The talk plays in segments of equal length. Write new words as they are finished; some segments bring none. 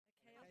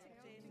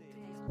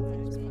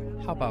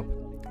Hubbub,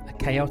 a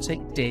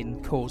chaotic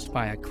din caused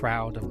by a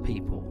crowd of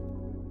people.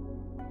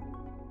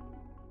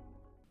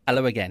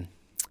 Hello again.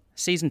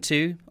 Season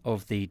 2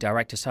 of the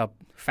Directors Hub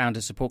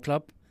Founders Support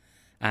Club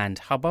and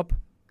Hubbub,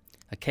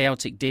 a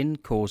chaotic din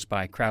caused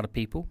by a crowd of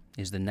people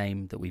is the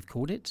name that we've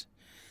called it.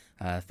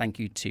 Thank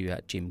you to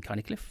Jim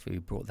Cunnicliffe,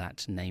 who brought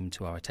that name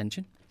to our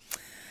attention.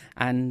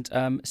 And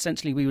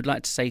essentially, we would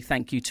like to say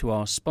thank you to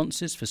our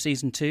sponsors for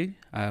Season 2,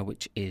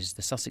 which is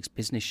the Sussex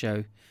Business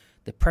Show,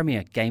 the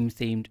premier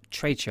game-themed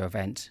trade show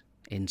event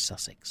in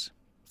Sussex.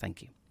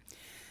 Thank you.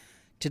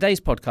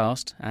 Today's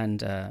podcast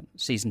and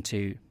Season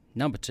 2,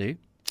 Number 2,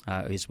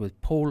 is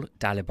with Paul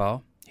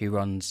Dallibar, who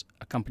runs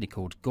a company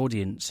called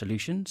Gordian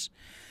Solutions.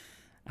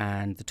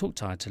 And the talk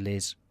title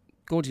is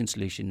Gordian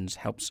Solutions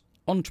helps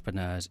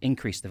entrepreneurs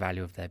increase the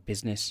value of their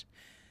business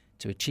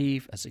to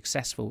achieve a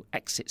successful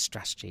exit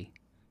strategy.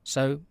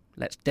 So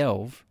let's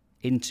delve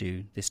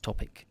into this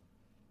topic.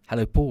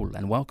 Hello, Paul,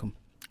 and welcome.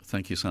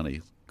 Thank you,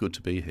 Sonny. Good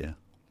to be here.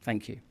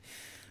 Thank you.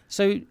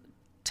 So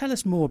tell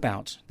us more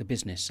about the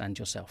business and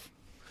yourself.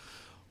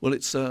 Well,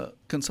 it's a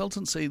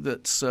consultancy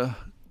that's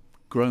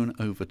grown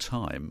over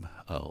time,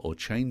 or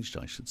changed,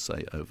 I should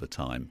say, over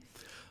time.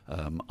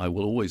 I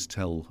will always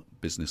tell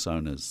business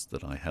owners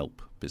that I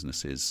help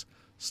businesses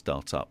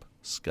start up,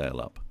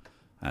 scale up,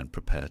 and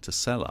prepare to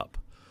sell up.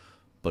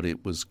 But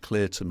it was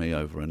clear to me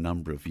over a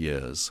number of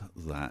years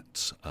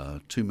that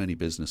too many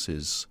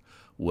businesses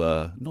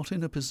were not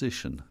in a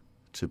position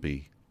to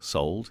be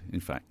sold.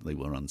 In fact, they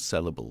were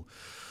unsellable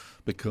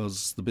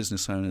because the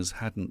business owners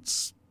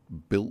hadn't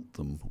built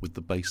them with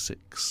the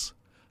basics.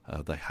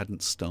 They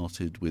hadn't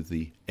started with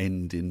the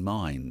end in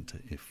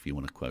mind, if you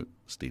want to quote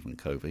Stephen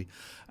Covey,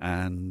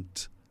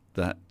 and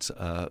that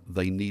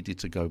they needed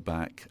to go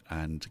back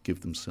and give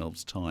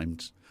themselves time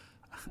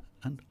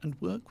and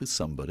work with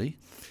somebody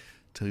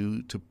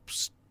to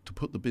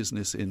put the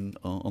business in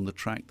on the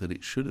track that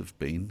it should have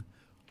been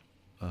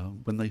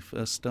when they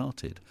first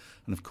started.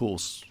 And of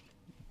course,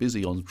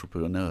 busy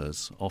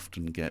entrepreneurs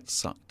often get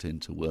sucked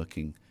into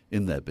working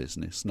in their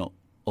business, not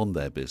on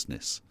their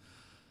business.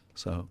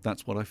 So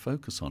that's what I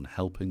focus on,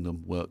 helping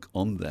them work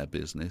on their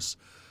business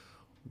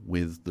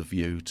with the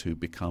view to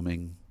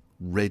becoming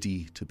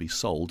ready to be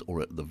sold,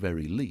 or at the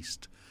very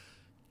least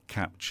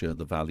capture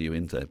the value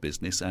in their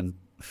business and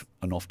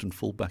often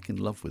fall back in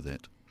love with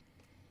it.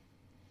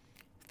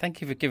 Thank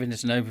you for giving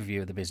us an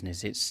overview of the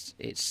business.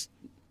 It's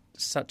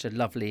such a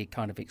lovely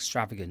kind of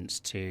extravagance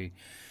to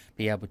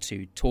be able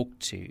to talk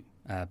to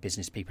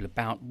business people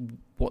about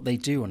what they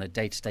do on a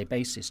day-to-day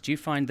basis. Do you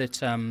find that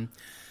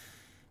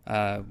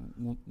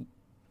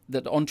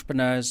that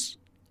entrepreneurs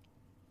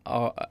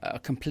are a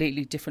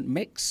completely different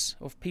mix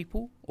of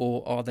people,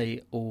 or are they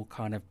all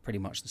kind of pretty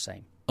much the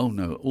same? Oh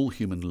no, all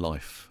human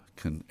life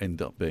can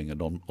end up being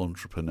an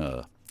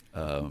entrepreneur.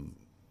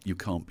 You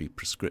can't be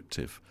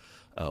prescriptive,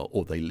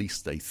 or at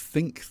least they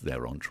think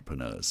they're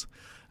entrepreneurs.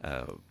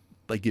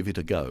 They give it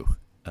a go.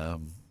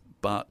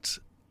 But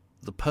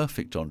the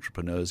perfect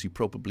entrepreneurs you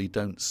probably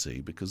don't see,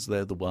 because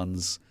they're the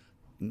ones,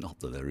 not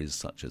that there is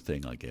such a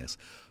thing, I guess,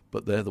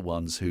 but they're the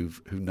ones who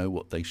know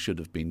what they should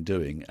have been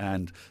doing,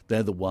 and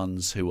they're the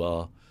ones who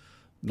are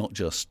not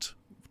just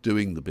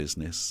doing the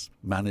business,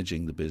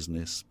 managing the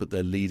business, but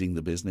they're leading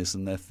the business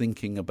and they're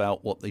thinking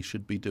about what they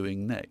should be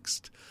doing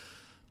next.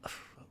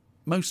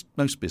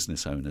 Most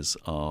business owners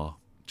are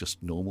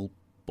just normal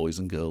boys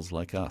and girls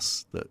like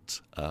us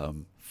that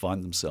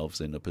find themselves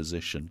in a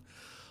position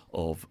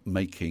of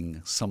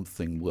making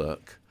something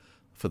work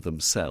for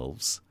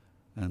themselves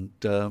and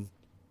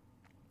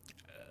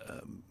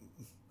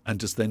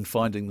just then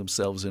finding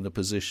themselves in a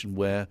position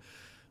where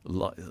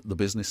the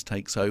business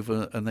takes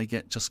over and they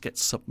get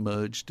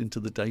submerged into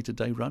the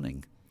day-to-day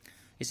running.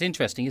 It's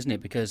interesting, isn't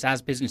it? Because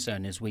as business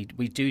owners, we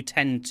do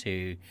tend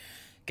to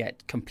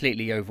get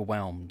completely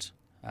overwhelmed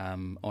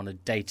on a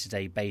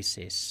day-to-day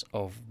basis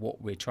of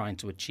what we're trying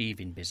to achieve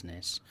in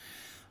business.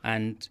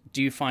 And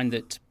do you find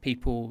that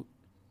people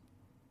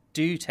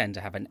do tend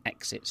to have an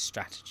exit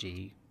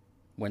strategy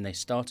when they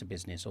start a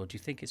business, or do you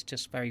think it's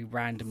just very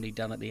randomly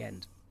done at the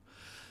end?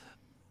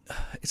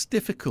 It's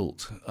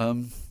difficult.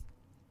 I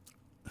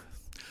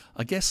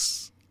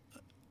guess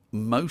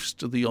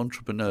most of the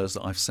entrepreneurs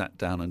that I've sat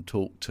down and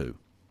talked to,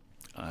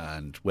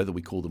 and whether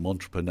we call them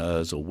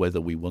entrepreneurs or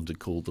whether we want to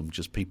call them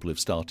just people who've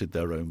started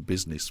their own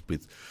business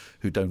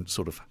who don't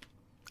sort of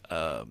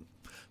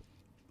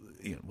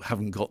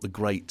haven't got the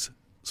great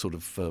sort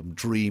of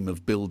dream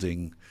of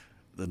building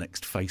the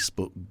next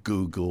Facebook,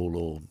 Google,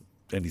 or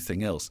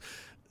anything else.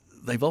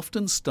 They've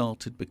often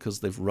started because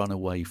they've run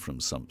away from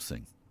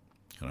something.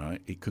 All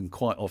right? It can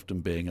quite often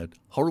be a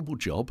horrible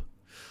job,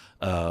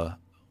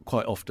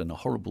 quite often a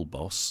horrible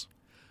boss.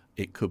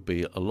 It could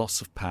be a loss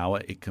of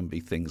power. It can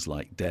be things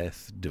like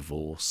death,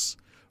 divorce,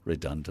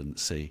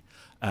 redundancy.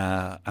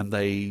 And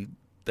they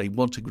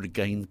want to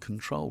regain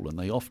control, and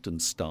they often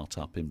start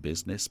up in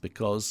business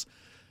because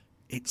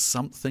it's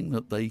something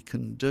that they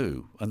can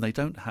do, and they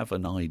don't have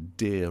an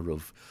idea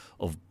of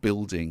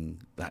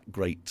building that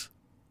great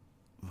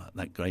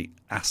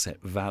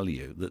asset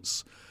value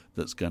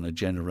that's going to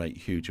generate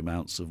huge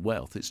amounts of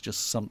wealth. It's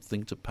just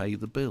something to pay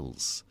the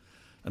bills.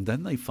 And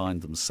then they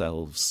find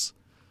themselves,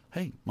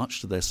 hey,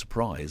 much to their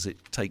surprise,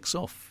 it takes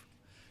off.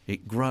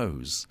 It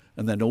grows.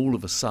 And then all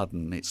of a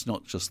sudden, it's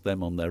not just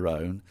them on their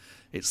own.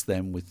 It's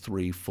them with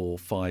 3, 4,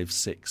 5,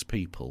 6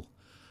 people.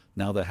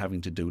 Now they're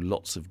having to do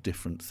lots of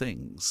different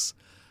things.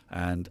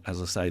 And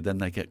as I say, then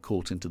they get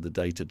caught into the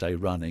day-to-day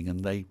running,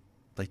 and they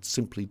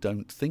simply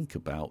don't think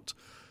about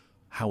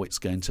how it's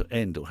going to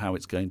end or how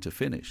it's going to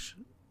finish.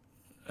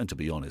 And to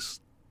be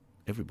honest,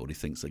 everybody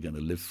thinks they're going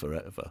to live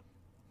forever.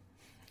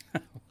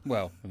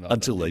 Well,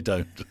 until they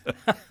don't.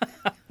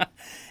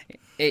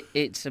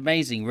 It's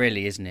amazing,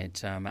 really, isn't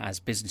it, as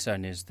business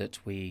owners, that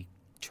we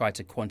try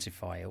to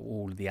quantify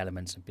all of the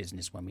elements of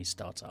business when we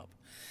start up.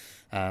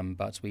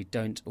 But we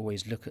don't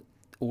always look at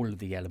all of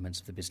the elements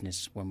of the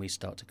business when we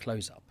start to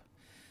close up.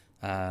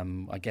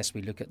 I guess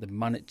we look at the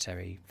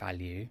monetary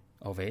value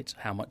of it,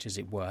 how much is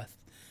it worth,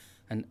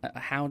 and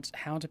how does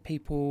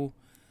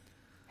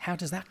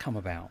that come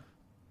about?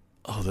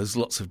 Oh, there's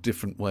lots of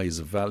different ways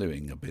of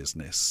valuing a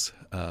business.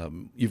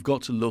 You've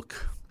got to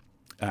look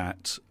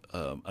at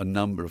a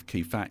number of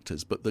key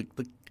factors, but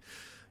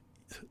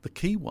the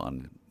key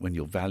one when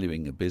you're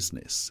valuing a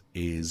business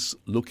is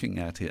looking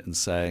at it and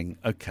saying,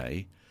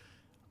 okay,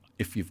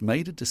 if you've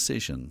made a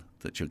decision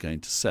that you're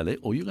going to sell it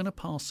or you're going to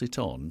pass it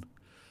on,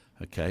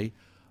 okay,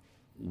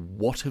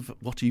 what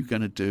are you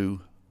going to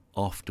do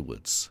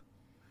afterwards?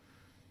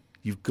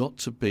 You've got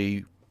to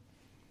be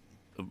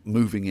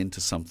moving into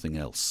something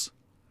else.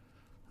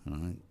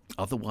 Right?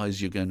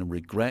 Otherwise, you're going to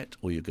regret,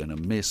 or you're going to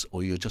miss,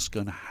 or you're just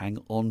going to hang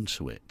on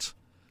to it,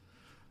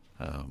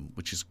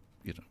 which is,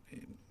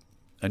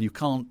 and you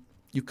can't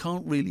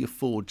really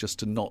afford just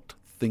to not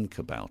think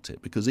about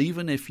it, because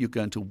even if you're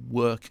going to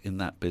work in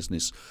that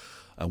business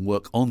and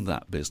work on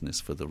that business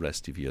for the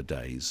rest of your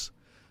days,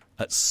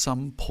 at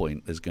some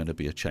point there's going to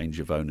be a change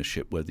of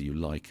ownership, whether you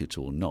like it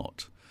or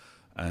not.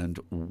 And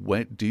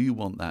do you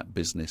want that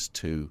business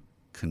to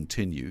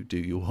continue? Do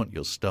you want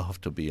your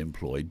staff to be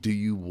employed? Do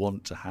you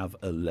want to have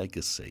a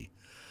legacy?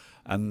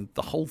 And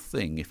the whole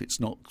thing, if it's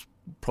not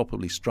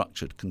properly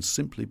structured, can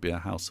simply be a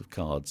house of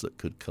cards that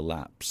could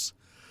collapse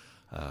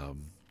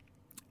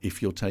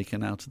if you're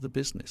taken out of the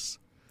business.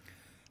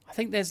 I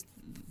think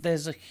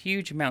there's a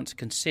huge amount to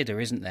consider,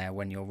 isn't there,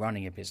 when you're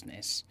running a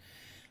business?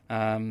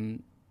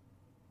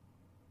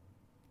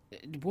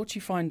 What do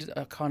you find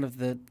are kind of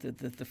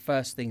the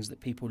first things that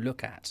people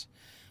look at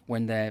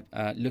when they're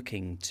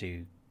looking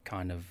to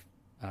kind of,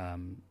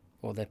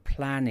 or they're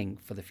planning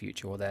for the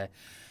future, or they're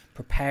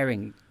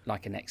preparing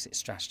like an exit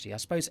strategy? I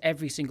suppose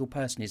every single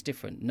person is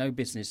different. No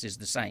business is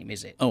the same,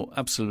 is it? Oh,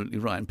 absolutely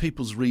right. And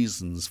people's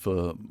reasons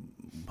for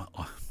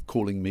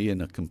calling me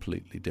in are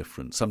completely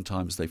different.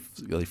 Sometimes they've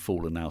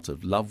fallen out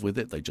of love with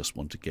it. They just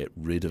want to get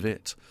rid of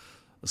it.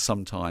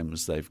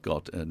 Sometimes they've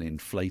got an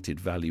inflated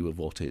value of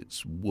what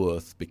it's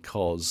worth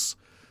because,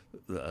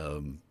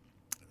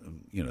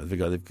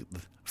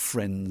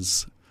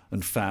 friends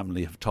and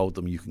family have told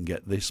them you can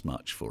get this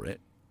much for it,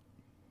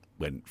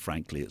 when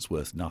frankly it's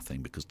worth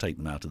nothing, because take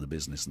them out of the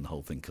business and the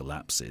whole thing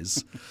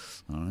collapses.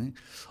 All right?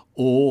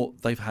 Or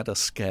they've had a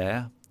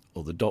scare,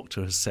 or the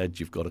doctor has said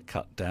you've got to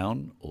cut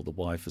down, or the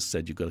wife has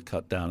said you've got to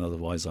cut down,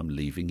 otherwise I'm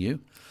leaving you.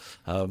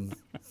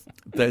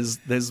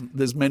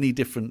 There's many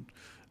different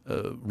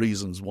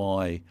reasons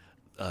why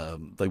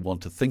they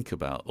want to think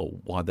about, or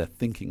why they're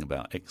thinking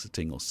about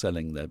exiting or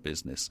selling their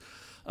business.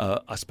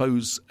 I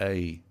suppose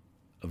a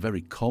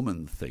very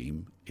common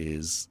theme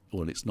is,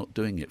 well, it's not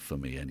doing it for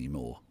me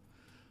anymore.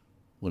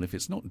 Well, if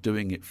it's not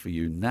doing it for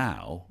you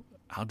now,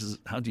 how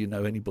do you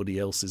know anybody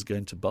else is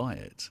going to buy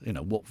it?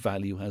 What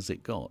value has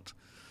it got?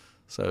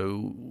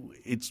 So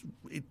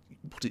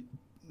what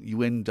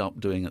you end up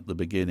doing at the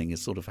beginning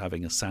is sort of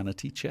having a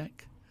sanity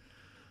check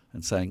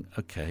and saying,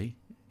 okay,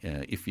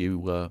 if you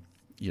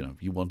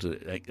want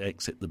to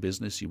exit the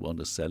business, you want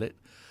to sell it,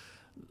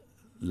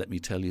 let me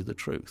tell you the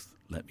truth.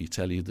 Let me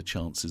tell you the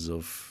chances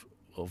of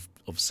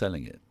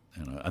selling it.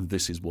 And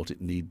this is what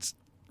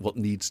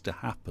needs to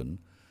happen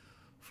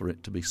for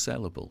it to be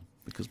sellable.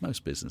 Because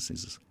most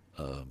businesses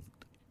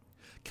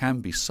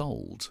can be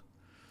sold,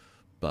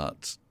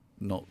 but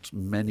not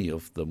many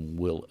of them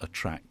will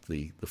attract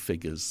the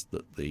figures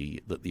that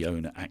the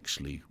owner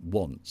actually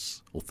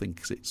wants or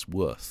thinks it's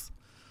worth,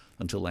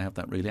 until they have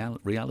that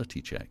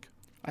reality check.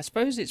 I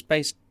suppose it's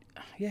based.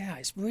 Yeah,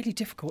 it's really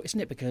difficult, isn't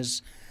it?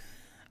 Because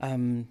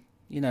when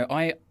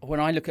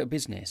I look at a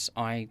business,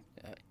 I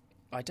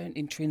don't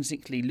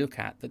intrinsically look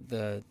at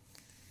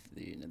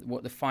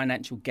what the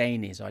financial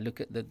gain is. I look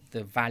at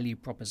the value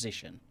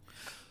proposition.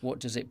 What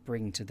does it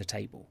bring to the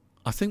table?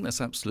 I think that's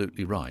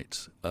absolutely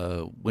right.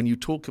 When you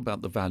talk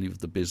about the value of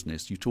the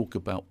business, you talk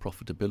about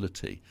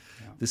profitability.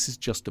 Yeah. This is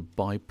just a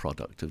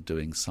byproduct of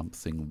doing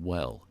something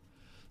well.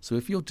 So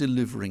if you're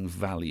delivering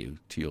value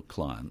to your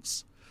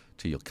clients,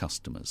 to your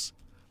customers,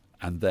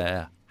 and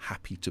they're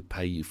happy to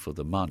pay you for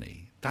the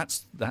money,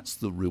 that's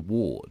the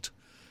reward.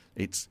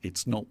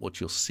 It's not what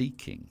you're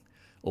seeking.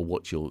 or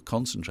what you're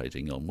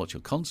concentrating on. What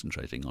you're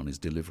concentrating on is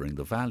delivering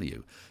the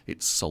value.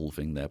 It's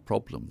solving their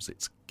problems.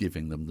 It's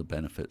giving them the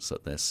benefits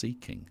that they're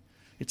seeking.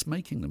 It's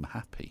making them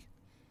happy.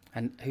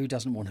 And who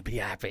doesn't want to be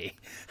happy?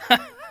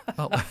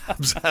 Oh,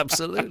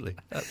 absolutely,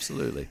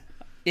 absolutely.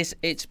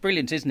 It's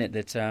brilliant, isn't it,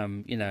 that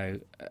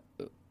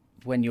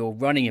when you're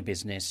running a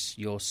business,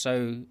 you're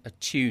so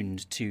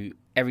attuned to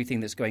everything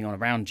that's going on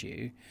around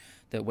you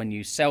that when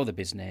you sell the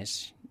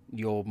business,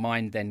 your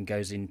mind then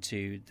goes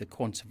into the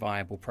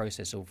quantifiable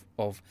process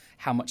of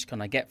how much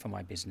can I get for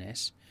my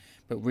business.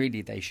 But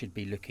really, they should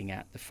be looking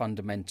at the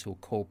fundamental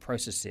core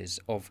processes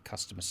of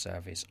customer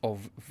service,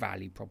 of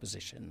value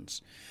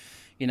propositions.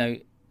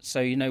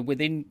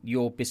 Within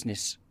your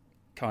business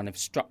kind of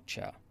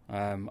structure,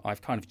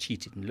 I've kind of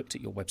cheated and looked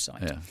at your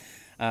website. Yeah.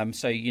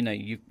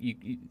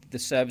 The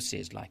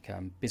services like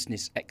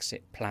business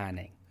exit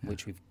planning,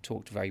 which we've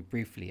talked very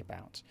briefly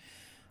about.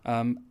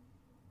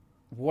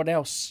 What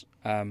else?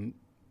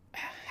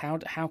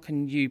 How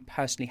can you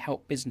personally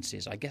help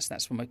businesses? I guess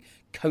that's from a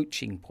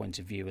coaching point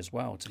of view as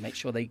well, to make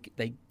sure they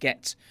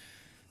get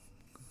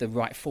the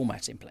right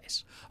format in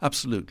place.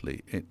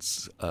 Absolutely.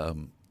 It's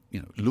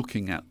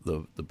looking at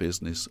the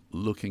business,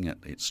 looking at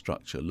its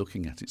structure,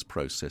 looking at its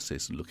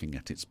processes, looking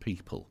at its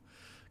people,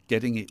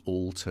 getting it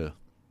all to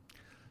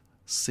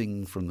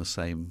sing from the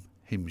same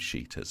hymn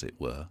sheet, as it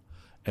were,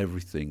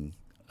 everything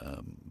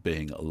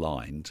being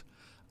aligned.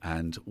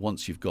 And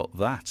once you've got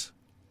that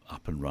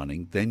up and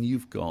running, then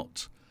you've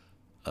got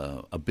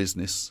a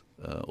business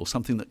or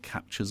something that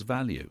captures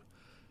value.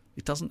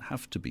 It doesn't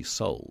have to be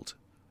sold.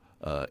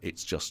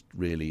 It's just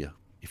really,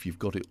 if you've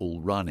got it all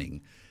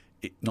running,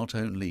 it not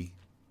only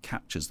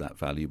captures that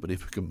value, but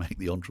if it can make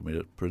the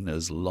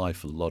entrepreneur's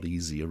life a lot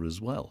easier as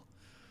well.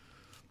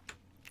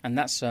 And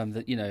that's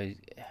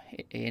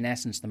in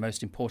essence, the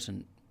most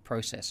important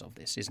process of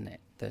this, isn't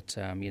it? That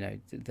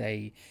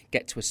they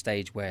get to a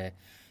stage where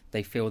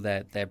they feel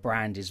that their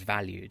brand is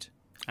valued,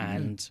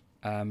 and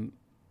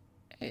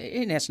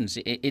in essence,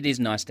 it is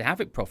nice to have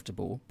it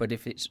profitable. But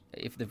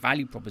if the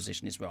value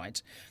proposition is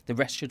right, the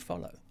rest should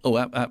follow. Oh,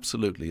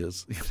 absolutely.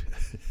 As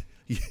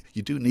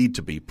you do need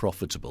to be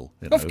profitable.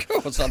 Of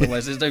course,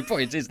 otherwise there's no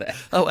point, is there?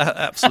 Oh,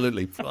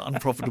 absolutely.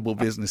 Unprofitable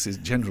businesses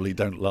generally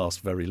don't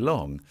last very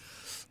long,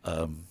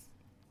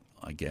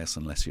 I guess,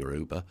 unless you're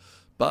Uber.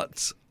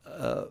 But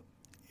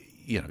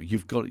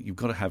you've got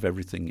to have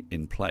everything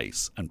in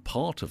place, and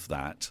part of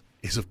that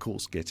is, of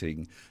course,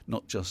 getting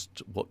not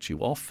just what you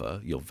offer,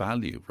 your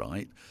value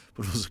right,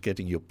 but also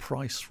getting your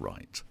price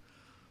right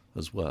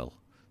as well.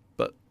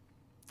 But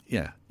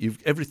yeah,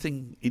 you've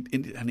everything,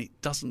 and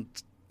it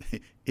doesn't.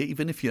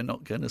 Even if you're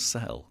not going to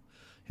sell,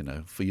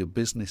 for your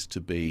business to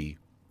be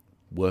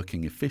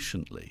working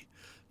efficiently,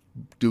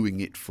 doing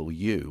it for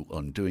you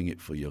and doing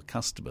it for your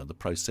customer, the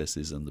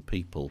processes and the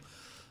people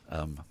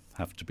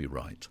have to be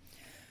right.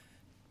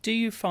 Do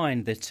you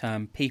find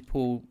that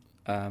people,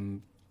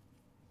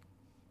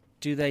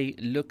 do they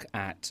look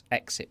at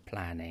exit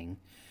planning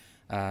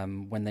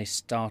when they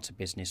start a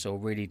business, or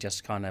really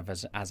just kind of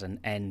as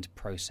an end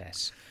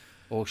process?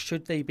 Or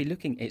should they be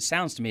looking? It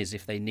sounds to me as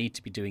if they need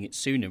to be doing it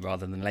sooner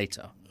rather than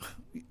later.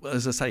 Well,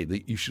 as I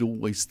say, you should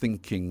always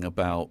thinking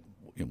about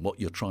what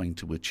you're trying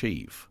to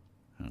achieve.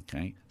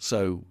 Okay,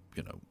 so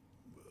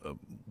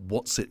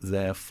what's it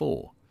there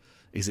for?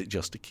 Is it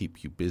just to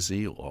keep you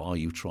busy, or are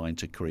you trying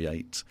to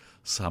create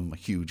some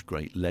huge,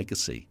 great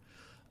legacy,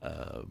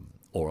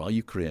 or are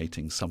you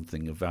creating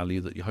something of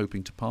value that you're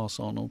hoping to pass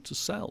on or to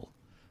sell?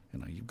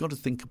 You've got to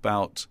think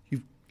about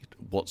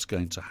what's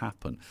going to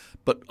happen.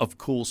 But of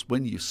course,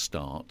 when you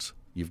start,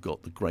 you've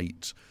got the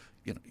great,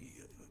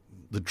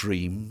 the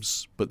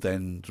dreams, but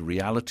then the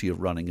reality of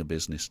running a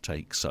business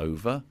takes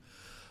over.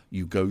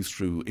 You go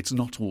through, it's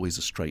not always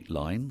a straight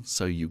line,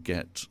 so you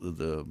get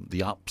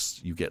the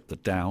ups, you get the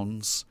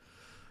downs.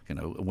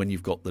 When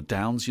you've got the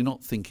downs, you're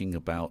not thinking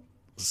about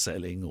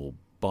selling or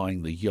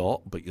buying the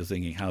yacht, but you're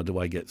thinking, how do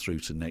I get through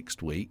to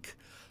next week?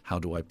 How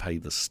do I pay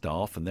the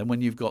staff? And then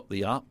when you've got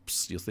the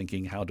ups, you're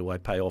thinking, how do I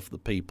pay off the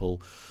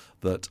people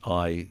that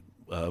I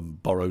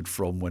borrowed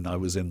from when I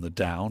was in the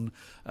down?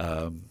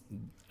 And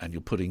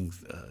you're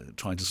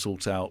trying to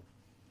sort out,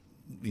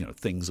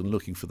 things and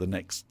looking for the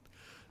next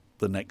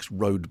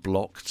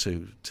roadblock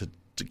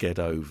to get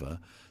over.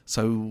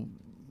 So,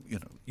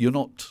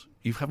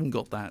 you haven't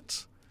got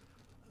that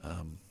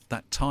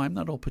time,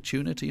 that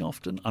opportunity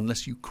often,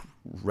 unless you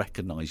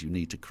recognise you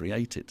need to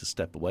create it, to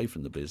step away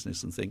from the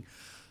business and think,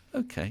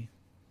 okay,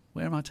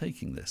 where am I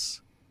taking this?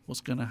 What's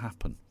going to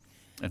happen?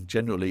 And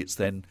generally it's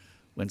then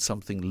when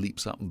something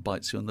leaps up and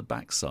bites you on the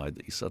backside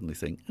that you suddenly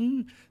think,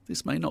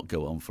 this may not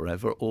go on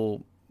forever,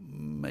 or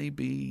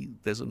maybe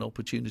there's an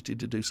opportunity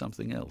to do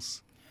something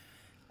else.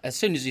 As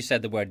soon as you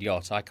said the word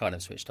yacht, I kind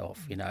of switched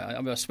off.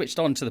 I switched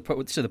on to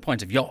the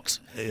point of yacht.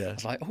 Yeah. I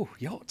was like, oh,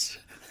 yacht.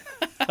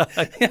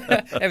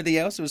 Everything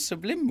else was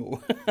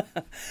subliminal.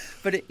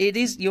 But it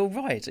is. You're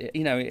right.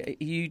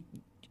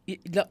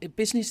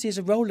 Business is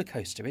a roller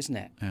coaster, isn't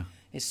it? Yeah.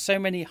 It's so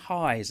many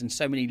highs and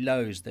so many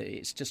lows that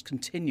it's just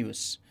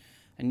continuous,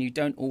 and you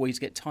don't always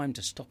get time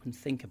to stop and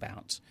think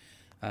about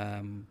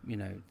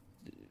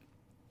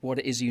what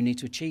it is you need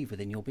to achieve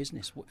within your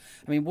business.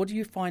 I mean, what do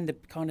you find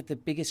the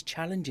biggest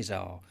challenges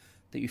are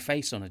that you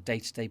face on a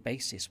day-to-day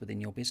basis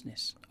within your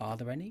business? Are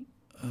there any?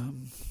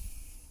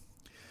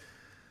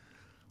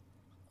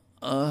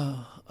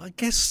 I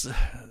guess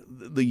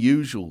the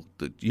usual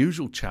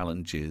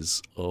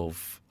challenges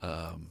of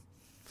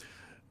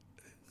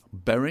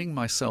burying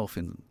myself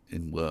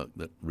in work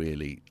that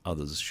really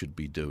others should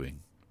be doing.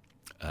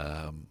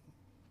 I'm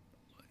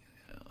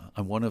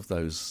one of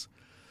those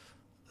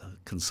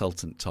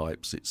consultant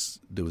types. It's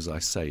do as I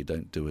say,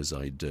 don't do as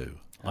I do.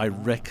 I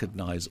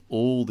recognise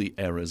all the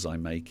errors I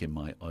make in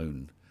my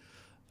own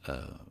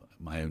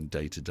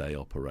day-to-day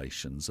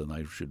operations, and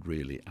I should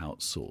really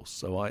outsource.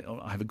 So I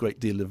have a great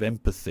deal of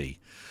empathy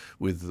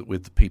with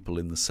the people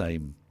in the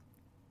same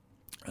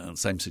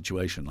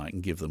situation. I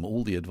can give them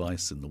all the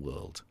advice in the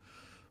world,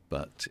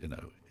 but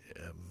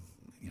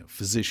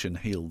physician,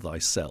 heal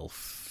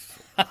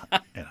thyself.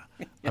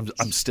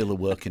 I'm still a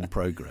work in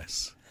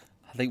progress.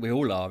 I think we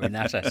all are in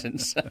that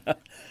essence.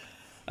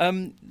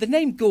 The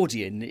name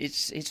Gordian,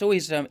 it's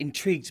always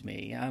intrigued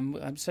me.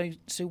 So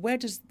where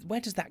does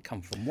that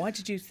come from? Why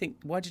did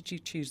you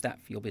choose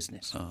that for your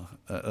business?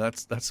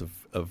 That's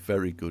a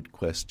very good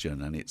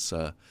question, and it's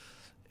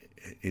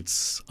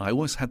I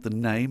always had the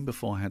name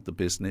before I had the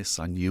business.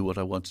 I knew what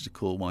I wanted to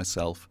call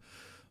myself.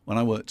 When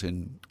I worked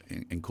in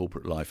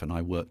corporate life, and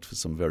I worked for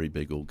some very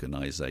big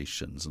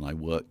organisations, and I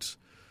worked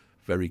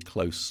very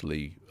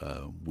closely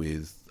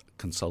with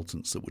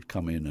consultants that would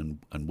come in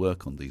and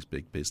work on these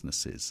big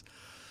businesses.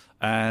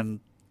 And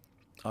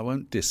I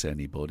won't diss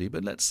anybody,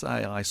 but let's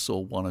say I saw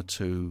one or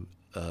two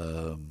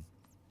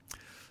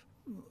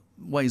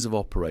ways of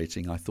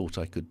operating I thought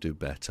I could do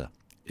better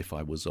if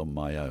I was on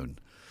my own.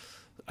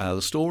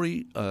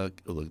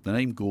 The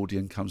name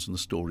Gordian comes from the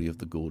story of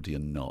the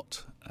Gordian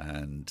knot,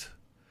 and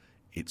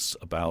it's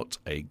about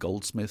a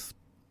goldsmith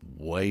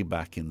way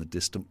back in the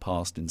distant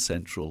past in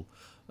central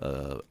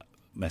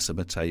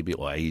Mesopotamia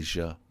or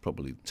Asia,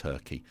 probably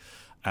Turkey,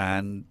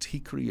 and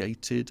he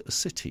created a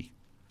city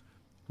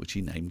which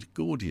he named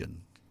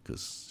Gordian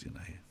because he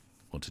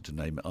wanted to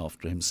name it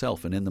after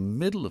himself. And in the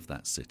middle of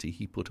that city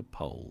he put a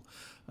pole,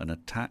 and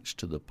attached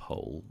to the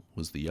pole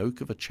was the yoke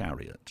of a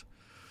chariot,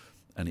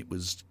 and it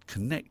was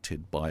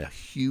connected by a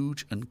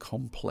huge and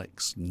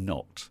complex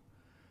knot,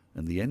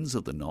 and the ends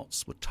of the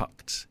knots were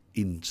tucked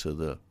into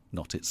the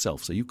knot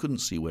itself, so you couldn't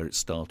see where it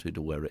started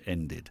or where it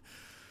ended.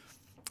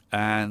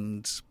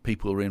 And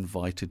people were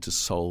invited to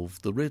solve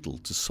the riddle,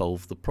 to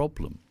solve the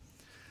problem.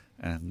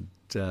 And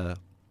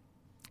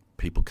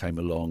people came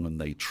along and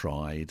they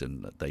tried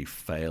and they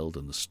failed,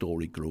 and the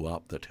story grew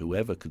up that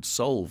whoever could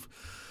solve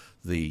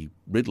the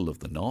riddle of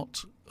the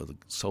knot, or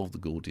solve the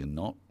Gordian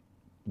knot,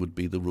 would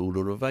be the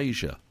ruler of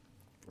Asia.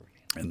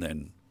 Brilliant. And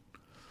then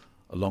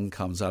along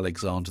comes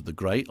Alexander the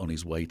Great on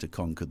his way to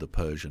conquer the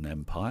Persian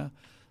Empire,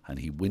 and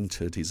he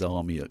wintered his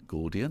army at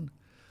Gordian,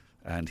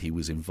 and he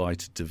was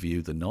invited to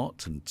view the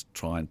knot and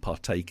try and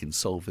partake in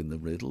solving the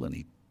riddle, and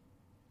he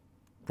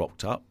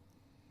rocked up,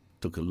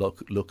 took a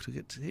look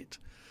at it,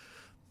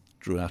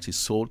 drew out his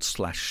sword,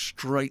 slashed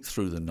straight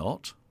through the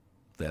knot,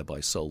 thereby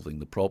solving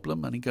the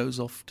problem, and he goes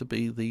off to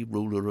be the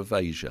ruler of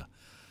Asia.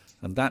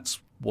 And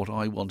that's what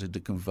I wanted to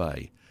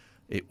convey.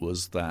 It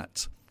was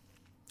that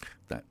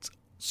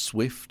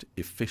swift,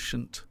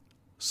 efficient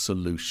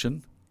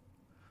solution,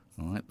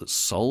 all right, that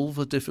solve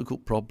a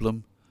difficult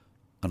problem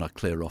and I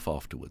clear off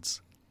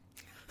afterwards.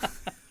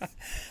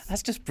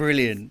 That's just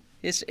brilliant.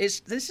 This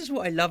is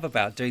what I love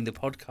about doing the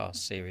podcast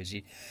series.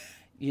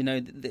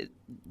 The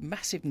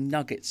massive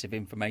nuggets of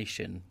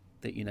information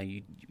that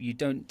you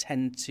don't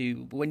tend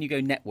to, when you go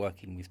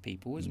networking with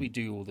people, as we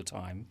do all the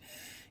time,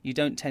 you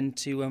don't tend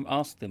to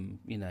ask them,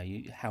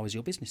 how is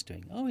your business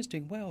doing? Oh, it's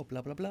doing well,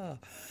 blah blah blah,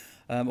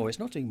 or it's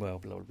not doing well,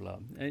 blah blah blah.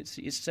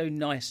 It's so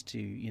nice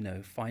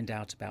to find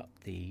out about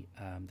the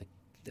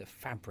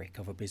fabric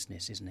of a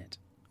business, isn't it?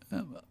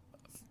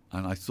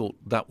 And I thought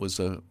that's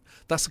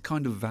the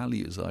kind of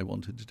values I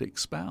wanted to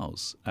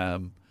espouse.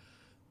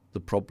 The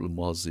problem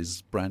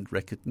is brand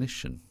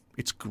recognition.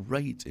 It's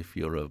great if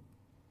you're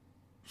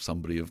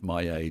somebody of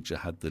my age who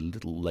had the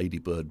little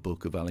ladybird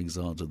book of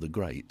Alexander the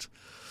Great,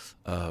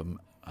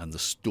 and the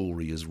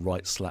story is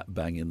right slap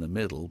bang in the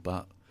middle,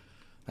 but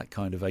that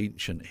kind of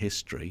ancient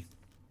history,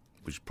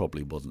 which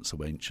probably wasn't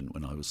so ancient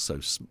when I was so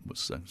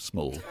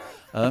small,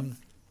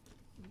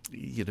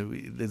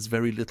 there's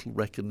very little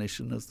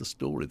recognition of the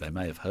story. They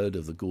may have heard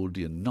of the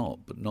Gordian knot,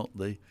 but not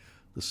the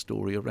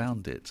story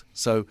around it.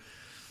 So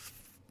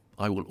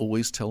I will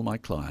always tell my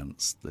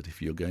clients that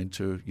if you're going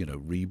to,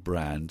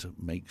 rebrand,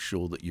 make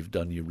sure that you've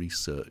done your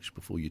research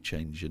before you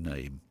change your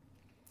name,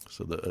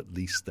 so that at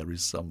least there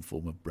is some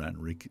form of brand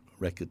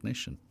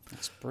recognition.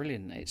 That's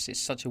brilliant. It's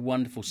such a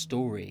wonderful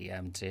story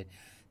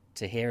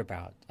to hear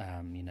about.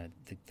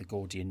 The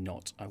Gordian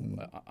knot.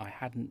 I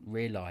hadn't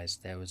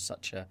realised there was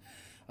such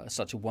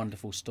a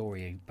wonderful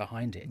story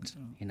behind it.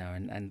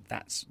 And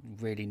that's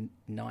really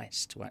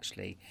nice to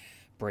actually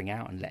bring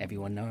out and let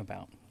everyone know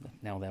about.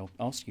 Now they'll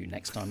ask you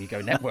next time you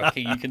go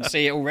networking. You can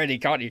see it already,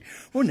 can't you?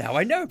 Well, now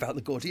I know about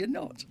the Gordian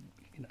knot.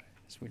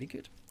 It's really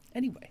good.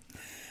 Anyway,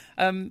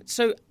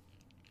 so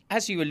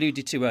as you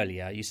alluded to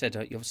earlier, you said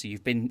obviously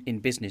you've been in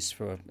business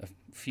for a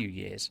few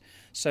years.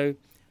 So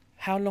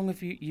how long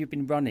have you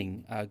been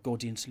running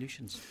Gordian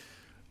Solutions?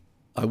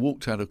 I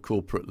walked out of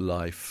corporate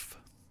life,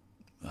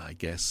 I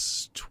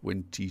guess,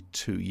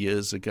 22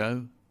 years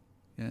ago.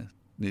 Yeah,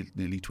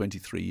 nearly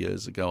 23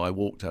 years ago. I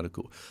walked out of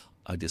corporate.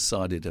 I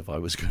decided if I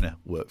was going to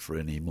work for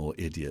any more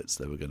idiots,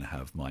 they were going to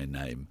have my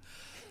name.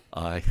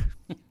 I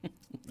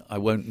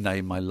won't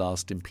name my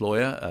last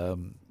employer,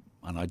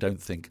 and I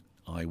don't think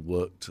I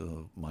worked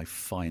my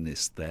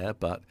finest there,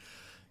 but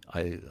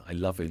I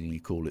lovingly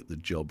call it the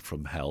job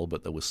from hell.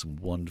 But there were some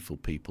wonderful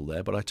people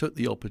there. But I took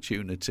the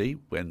opportunity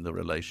when the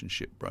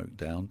relationship broke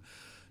down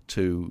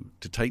to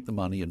take the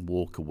money and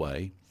walk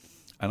away.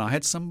 And I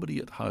had somebody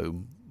at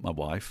home, my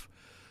wife,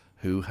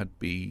 who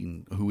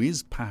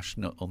is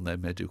passionate on their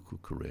medical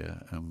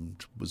career,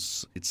 and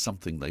it's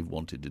something they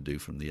wanted to do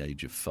from the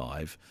age of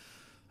 5.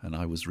 And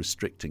I was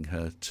restricting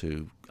her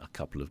to a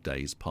couple of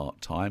days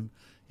part-time,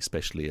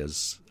 especially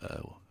as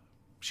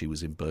she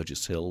was in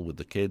Burgess Hill with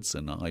the kids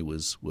and I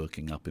was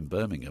working up in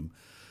Birmingham.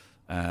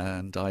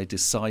 And I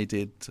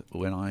decided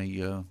when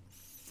I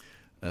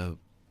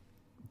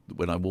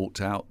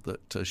walked out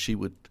that she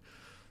would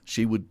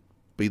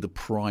be the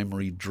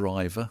primary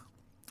driver.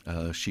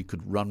 She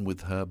could run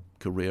with her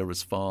career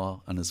as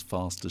far and as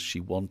fast as she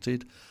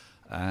wanted,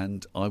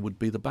 and I would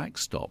be the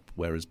backstop,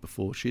 whereas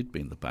before she'd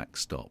been the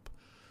backstop.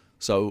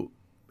 So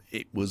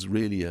it was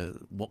really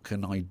what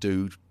can I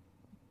do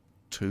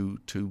to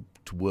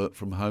work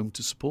from home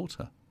to support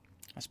her?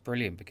 That's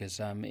brilliant, because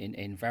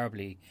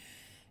invariably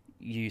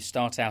you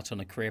start out on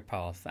a career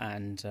path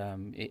and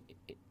it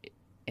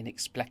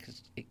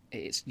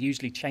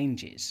usually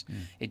changes.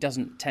 It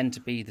doesn't tend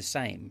to be the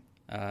same.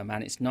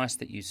 And it's nice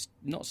that you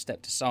not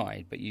stepped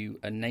aside, but you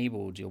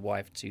enabled your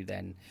wife to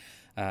then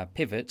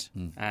pivot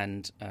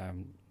and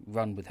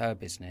run with her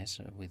business,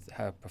 with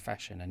her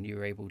profession, and you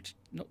were able to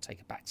not take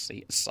a back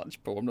seat as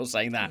such, Paul. I'm not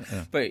saying that,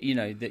 but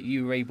that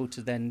you were able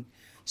to then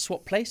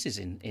swap places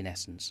in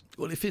essence.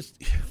 Well,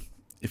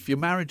 if your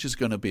marriage is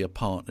going to be a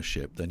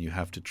partnership, then you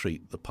have to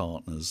treat the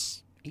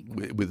partners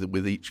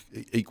with each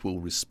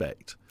equal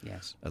respect.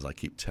 Yes, as I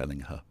keep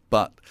telling her,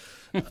 but.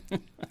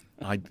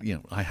 I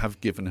have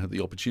given her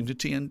the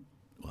opportunity, and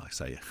I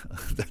say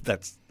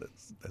that's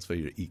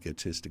very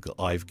egotistical.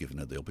 I've given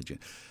her the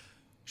opportunity.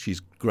 She's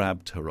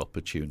grabbed her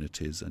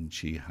opportunities, and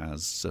she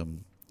has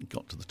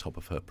got to the top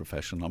of her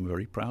profession. I'm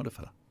very proud of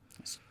her.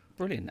 That's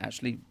brilliant.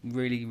 Actually,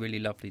 really, really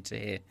lovely to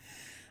hear.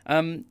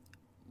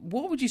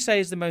 What would you say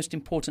is the most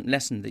important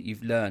lesson that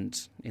you've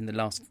learned in the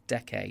last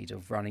decade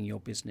of running your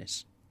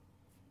business?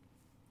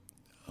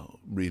 Oh,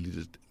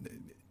 really.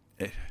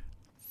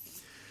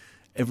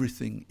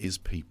 Everything is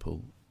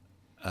people,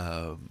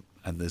 and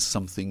there's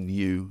something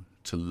new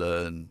to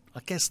learn.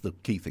 I guess the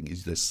key thing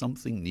is there's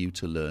something new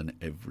to learn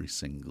every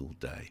single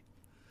day.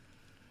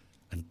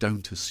 And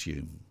don't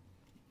assume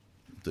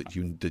that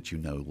you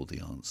know all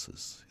the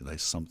answers.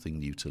 There's something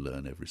new to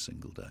learn every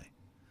single day.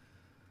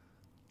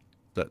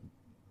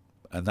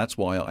 And that's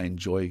why I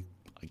enjoy,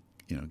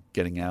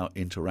 getting out,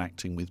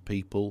 interacting with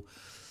people,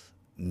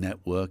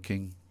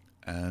 networking,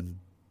 and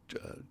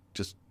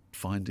just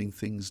finding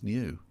things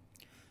new.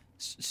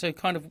 So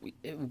kind of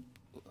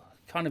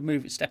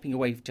stepping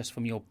away just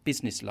from your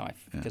business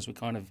life, because we're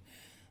kind of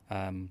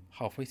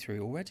halfway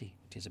through already,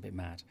 which is a bit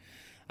mad.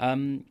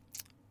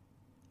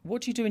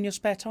 What do you do in your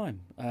spare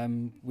time?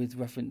 With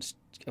reference,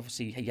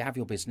 obviously, you have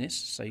your business.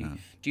 So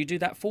do you do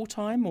that full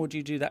time, or do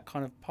you do that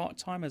kind of part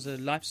time as a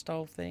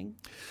lifestyle thing?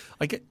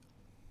 I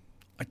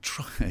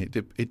try.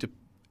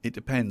 It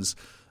depends.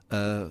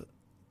 I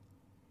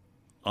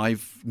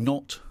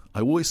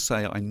always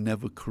say I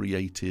never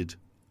created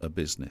a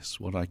business.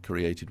 What I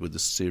created was a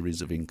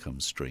series of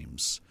income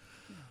streams,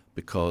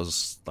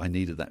 because I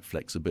needed that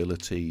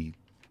flexibility.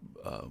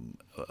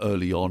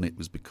 Early on, it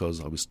was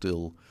because I was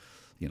still,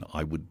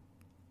 I would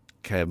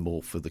care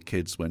more for the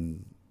kids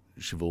when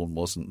Siobhan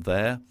wasn't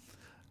there,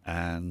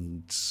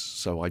 and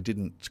so I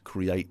didn't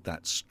create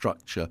that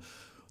structure,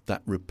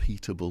 that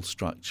repeatable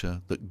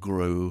structure that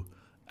grew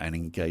and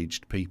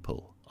engaged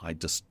people. I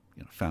just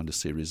found a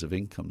series of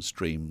income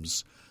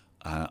streams.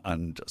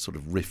 And sort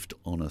of riffed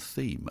on a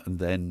theme. And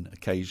then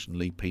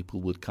occasionally people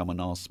would come and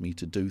ask me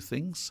to do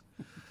things.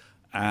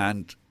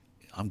 And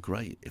I'm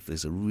great. If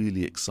there's a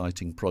really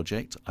exciting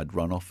project, I'd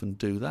run off and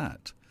do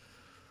that.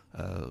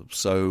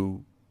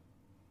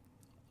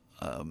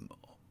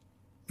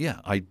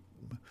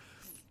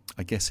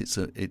 I guess it's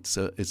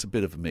a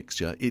bit of a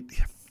mixture. It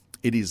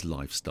is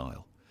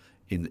lifestyle.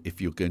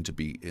 If you're going to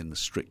be in the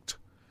strict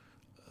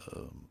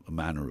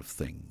manner of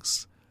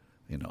things.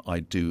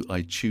 I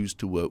choose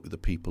to work with the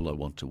people I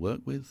want to work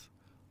with.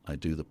 I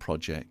do the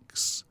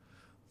projects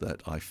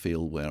that I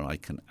feel where I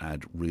can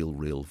add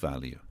real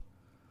value.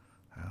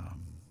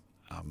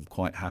 I'm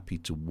quite happy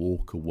to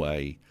walk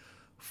away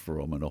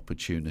from an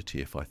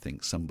opportunity if I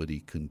think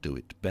somebody can do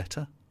it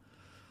better.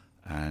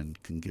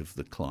 and can give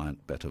the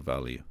client better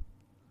value.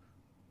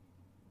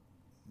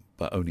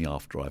 But only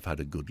after I've had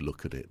a good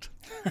look at it.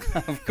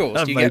 Of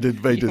course.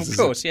 Of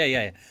course,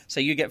 yeah. So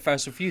you get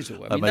first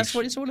refusal. I mean, that's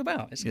what it's all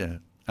about, isn't it? Yeah,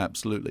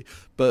 absolutely.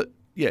 But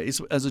yeah,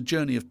 it's, as a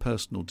journey of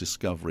personal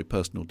discovery,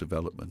 personal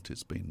development,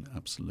 it's been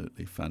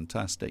absolutely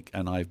fantastic.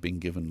 And I've been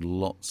given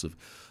lots of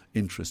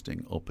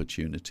interesting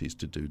opportunities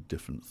to do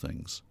different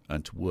things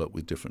and to work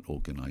with different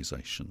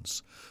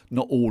organisations.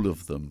 Not all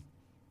of them,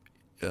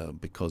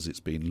 because it's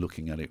been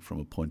looking at it from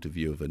a point of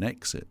view of an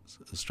exit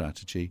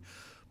strategy,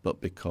 but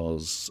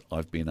because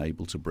I've been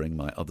able to bring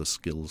my other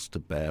skills to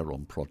bear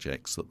on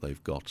projects that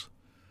they've got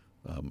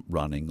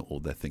running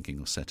or they're thinking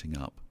of setting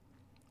up.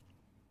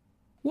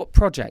 What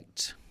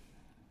project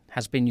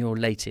has been your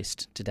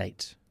latest to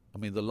date? I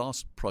mean, the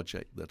last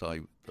project that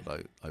I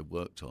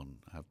worked on,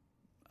 and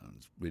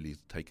really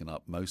taken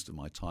up most of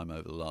my time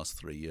over the last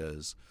 3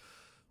 years,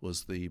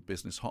 was the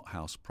Business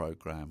Hothouse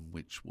program,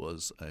 which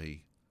was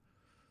a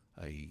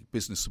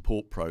business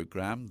support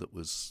program that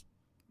was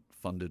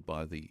funded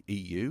by the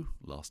EU,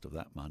 last of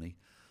that money,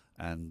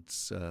 and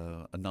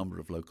a number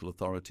of local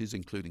authorities,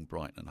 including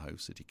Brighton and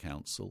Hove City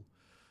Council,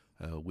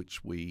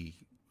 which we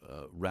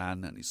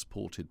ran, and it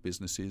supported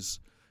businesses,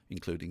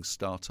 including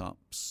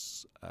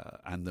startups,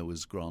 and there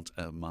was grant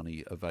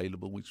money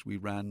available, which we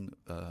ran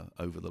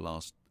over the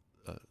last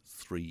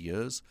 3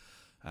 years,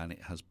 and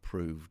it has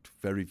proved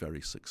very,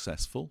 very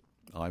successful.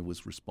 I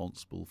was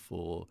responsible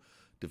for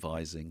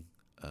devising,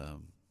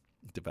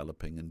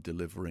 developing and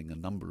delivering a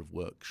number of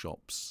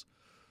workshops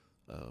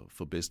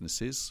for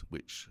businesses,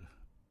 which,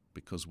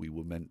 because we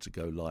were meant to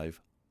go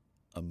live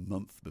a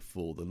month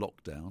before the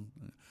lockdown,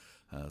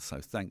 so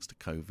thanks to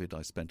COVID,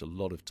 I spent a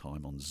lot of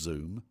time on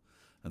Zoom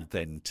and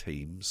then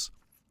Teams,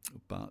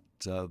 but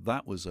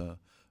that was a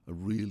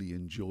really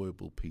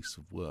enjoyable piece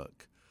of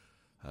work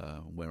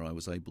where I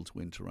was able to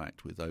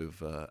interact with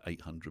over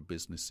 800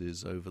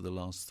 businesses over the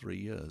last 3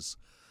 years.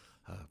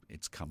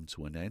 It's come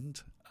to an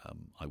end.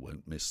 I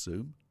won't miss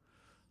Zoom.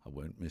 I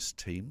won't miss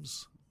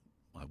Teams.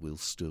 I will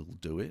still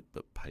do it,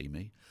 but pay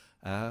me.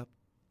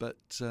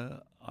 But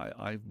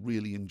I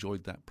really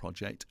enjoyed that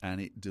project,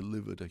 and it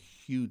delivered a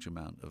huge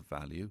amount of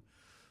value.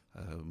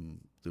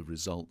 The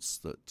results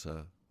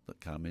that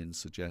come in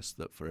suggest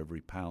that for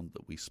every pound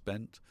that we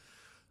spent,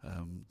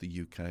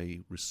 the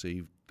UK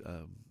received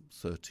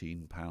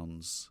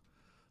 £13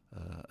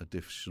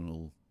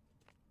 additional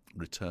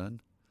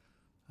return.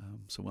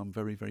 So I'm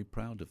very, very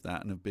proud of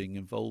that and of being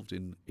involved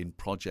in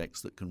projects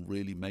that can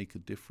really make a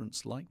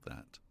difference like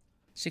that.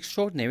 It's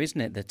extraordinary,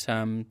 isn't it,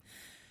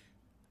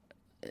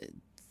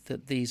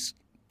 that these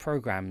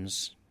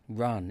programs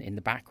run in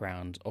the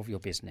background of your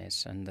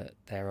business and that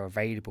they're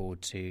available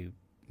to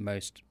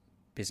most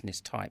business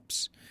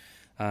types,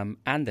 and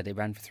that it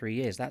ran for 3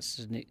 years. That's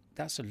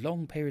a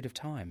long period of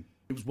time.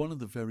 It was one of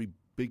the very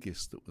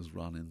biggest that was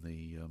run in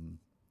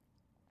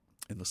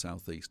the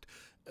southeast.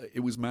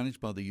 It was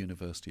managed by the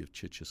University of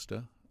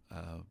Chichester.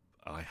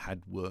 I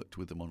had worked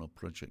with them on a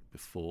project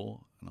before,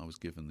 and I was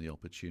given the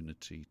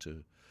opportunity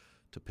to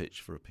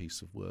pitch for a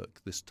piece of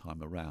work this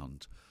time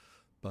around.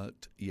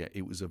 But yeah,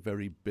 it was a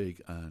very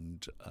big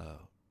and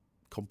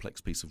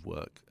complex piece of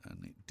work,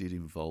 and it did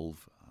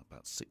involve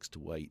about 6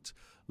 to 8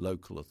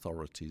 local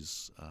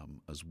authorities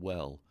as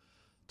well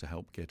to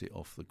help get it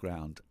off the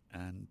ground.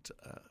 And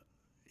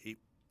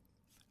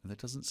there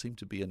doesn't seem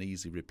to be an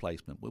easy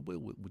replacement.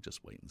 We'll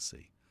just wait and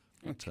see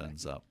what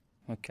turns up.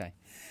 Okay.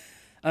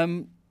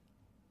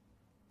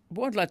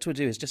 What I'd like to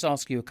do is just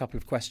ask you a couple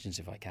of questions,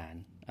 if I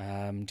can.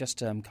 Just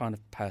kind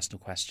of personal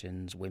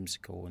questions,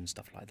 whimsical and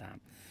stuff like that.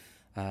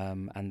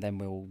 And then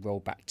we'll roll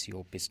back to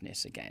your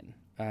business again.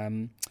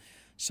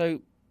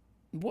 So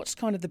what's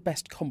kind of the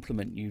best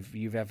compliment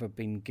you've ever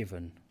been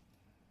given?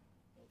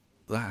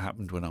 That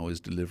happened when I was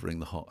delivering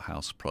the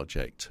Hothouse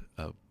project.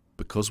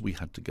 Because we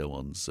had to go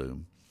on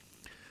Zoom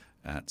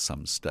at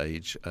some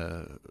stage,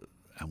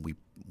 and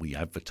we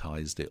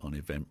advertised it on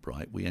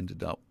Eventbrite, we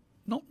ended up,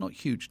 not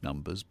huge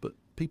numbers, but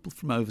people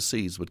from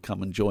overseas would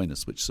come and join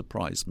us, which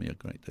surprised me a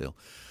great deal.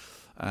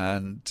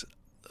 And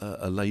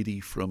a lady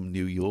from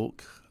New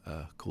York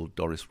called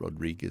Doris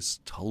Rodriguez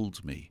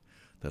told me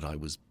that I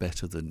was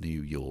better than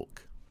New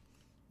York,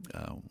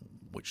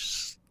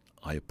 which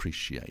I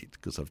appreciate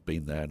because I've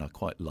been there and I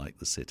quite like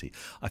the city.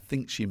 I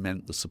think she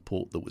meant the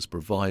support that was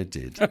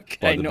provided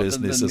by the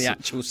business. Than the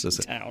actual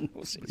town.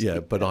 Yeah,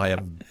 but I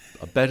am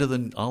better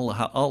than,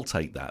 I'll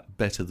take that,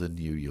 better than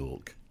New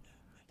York.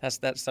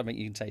 That's something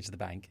you can take to the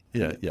bank.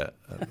 Yeah,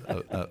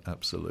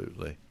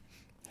 absolutely.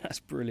 That's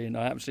brilliant.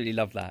 I absolutely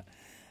love that.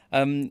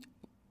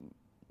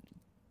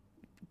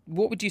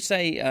 What would you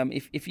say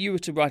if you were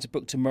to write a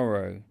book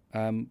tomorrow?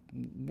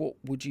 What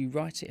would you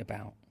write it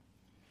about?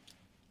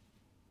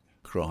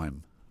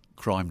 Crime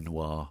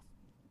noir,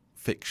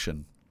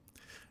 fiction.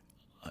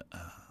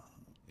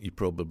 You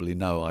probably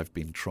know I've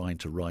been trying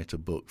to write a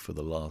book for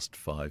the last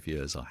 5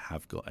 years. I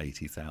have got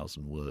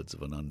 80,000 words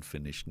of an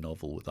unfinished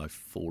novel that I've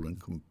fallen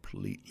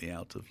completely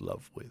out of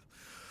love with.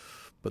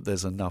 But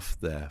there's enough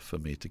there for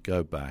me to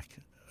go back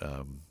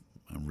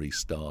and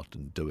restart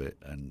and do it.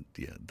 And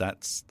yeah,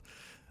 that's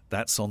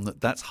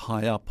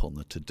high up on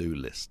the to-do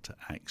list, to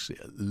actually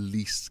at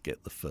least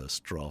get the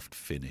first draft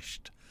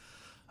finished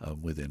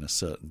within a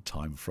certain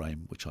time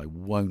frame, which I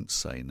won't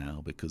say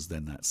now because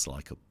then that's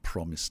like a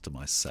promise to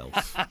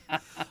myself.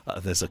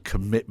 There's a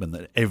commitment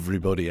that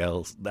everybody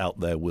else out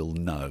there will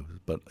know.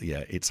 But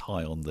yeah, it's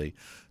high on the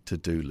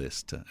to-do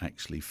list to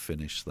actually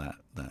finish that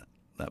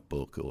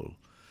book or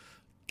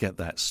get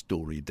that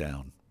story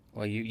down.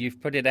 Well,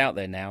 you've put it out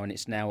there now, and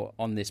it's now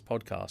on this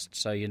podcast,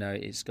 so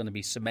it's going to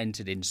be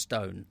cemented in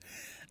stone,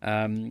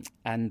 and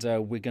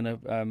we're going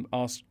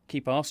to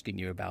keep asking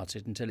you about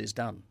it until it's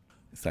done.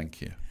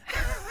 Thank you.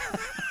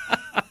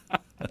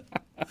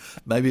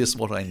 Maybe it's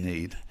what I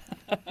need.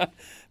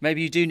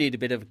 Maybe you do need a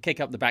bit of a kick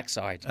up the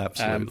backside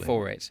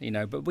for it,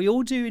 But we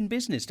all do in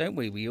business, don't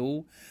we? We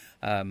all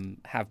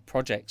have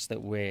projects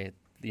that we're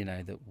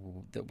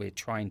that we're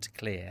trying to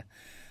clear,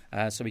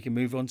 so we can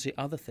move on to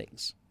other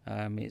things.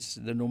 It's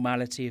the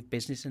normality of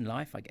business and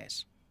life, I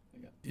guess.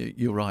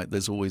 You're right.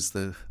 There's always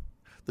the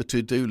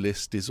to-do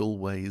list is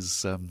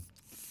always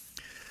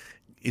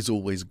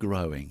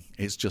growing.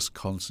 It's just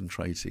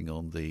concentrating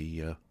on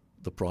the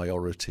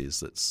priorities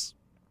that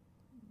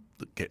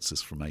gets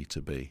us from A to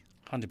B.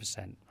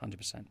 100%.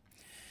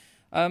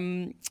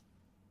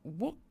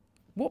 What?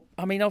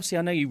 I mean, obviously,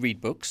 I know you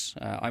read books.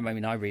 I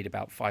read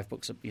about 5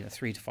 books,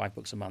 3 to 5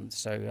 books a month.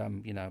 So,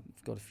 I've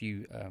got a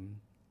few to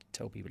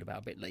tell people about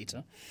a bit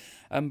later.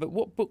 But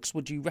what books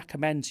would you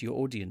recommend to your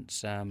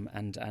audience?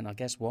 And I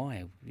guess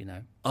why?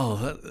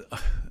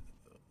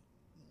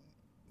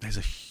 There's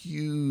a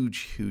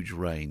huge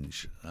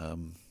range.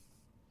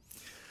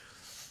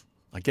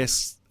 I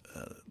guess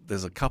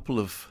there's a couple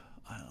of.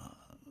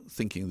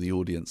 Thinking the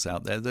audience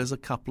out there, there's a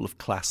couple of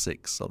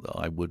classics that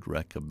I would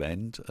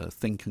recommend.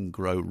 Think and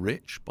Grow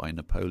Rich by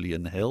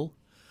Napoleon Hill,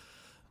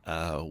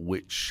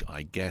 which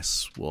I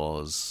guess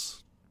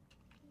was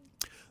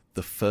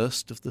the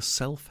first of the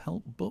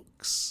self-help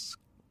books,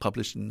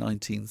 published in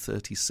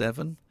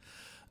 1937.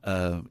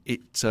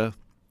 It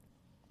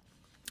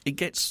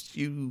gets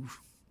you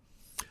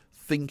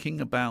thinking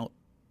about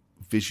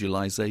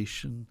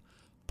visualization,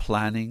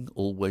 planning,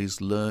 always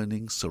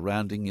learning,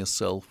 surrounding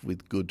yourself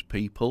with good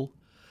people.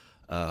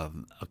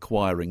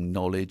 Acquiring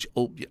knowledge.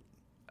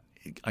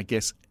 I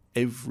guess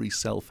every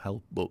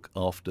self-help book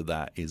after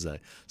that is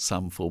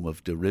some form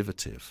of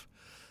derivative.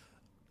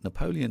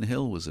 Napoleon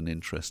Hill was an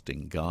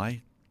interesting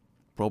guy,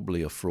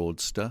 probably a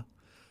fraudster,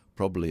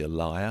 probably a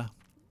liar,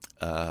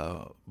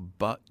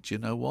 but you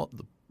know what?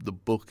 The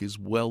book is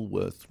well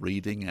worth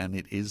reading, and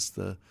it is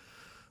the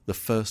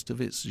first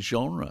of its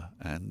genre,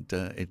 and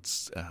I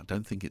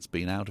don't think it's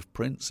been out of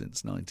print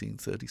since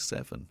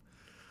 1937.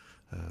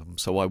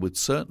 So I would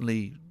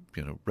certainly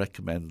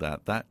recommend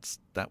that.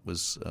 That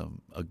was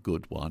a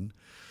good one.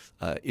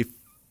 If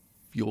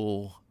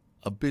you're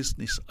a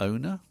business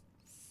owner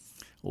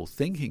or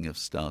thinking of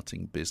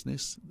starting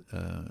business,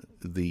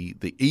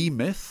 the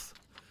E-Myth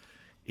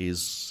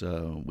is,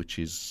 which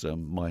is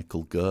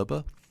Michael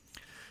Gerber,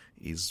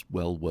 is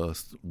well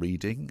worth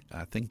reading.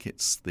 I think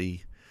it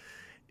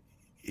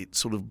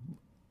sort of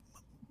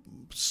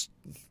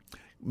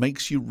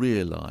makes you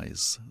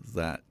realize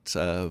that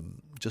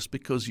just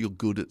because you're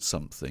good at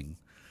something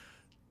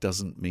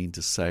doesn't mean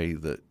to say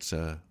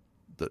that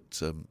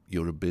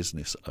you're a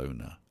business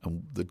owner.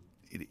 And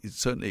it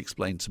certainly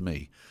explained to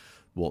me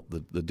what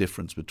the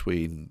difference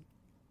between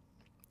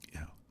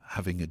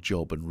having a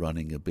job and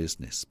running a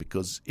business.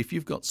 Because if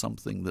you've got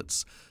something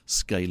that's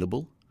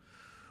scalable,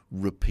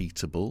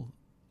 repeatable,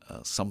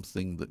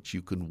 something that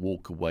you can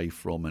walk away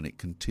from and it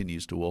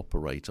continues to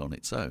operate on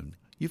its own,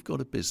 you've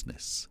got a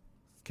business,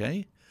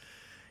 okay?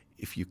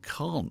 If you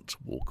can't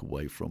walk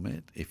away from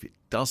it, if it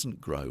doesn't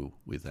grow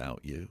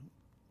without you,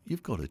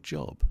 you've got a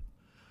job,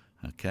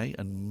 okay?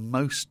 And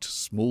most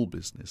small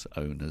business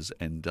owners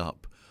end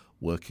up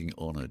working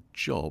on a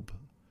job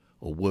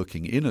or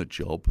working in a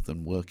job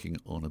than working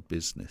on a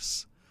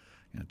business.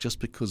 Just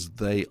because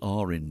they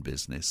are in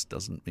business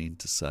doesn't mean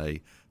to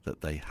say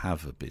that they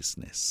have a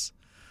business.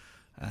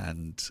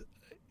 And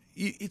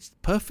it's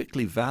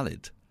perfectly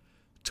valid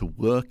to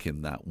work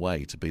in that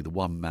way, to be the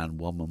one-man,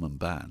 one-woman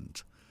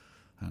band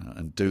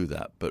and do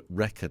that, but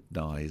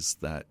recognize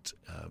that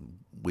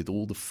with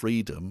all the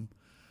freedom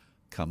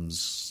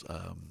comes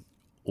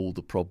all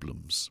the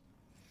problems.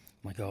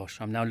 My gosh,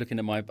 I'm now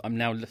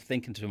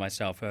thinking to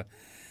myself,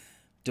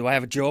 do I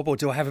have a job or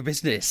do I have a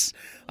business?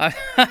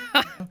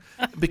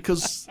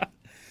 Because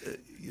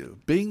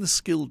being the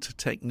skilled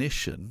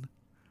technician,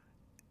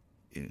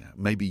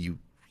 maybe you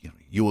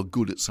are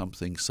good at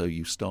something, so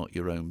you start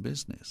your own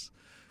business,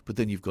 but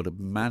then you've got to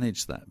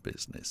manage that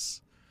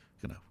business.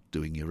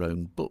 Doing your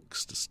own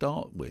books to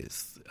start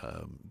with,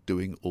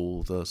 doing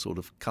all the sort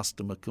of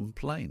customer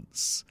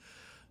complaints,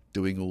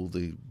 doing all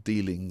the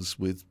dealings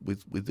with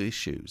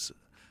issues,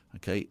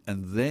 okay?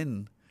 And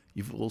then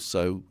you've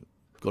also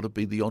got to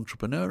be the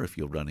entrepreneur if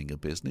you're running a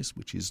business,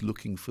 which is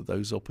looking for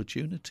those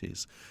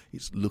opportunities.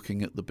 It's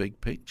looking at the big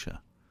picture.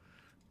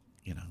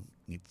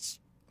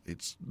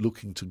 It's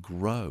looking to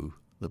grow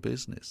the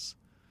business.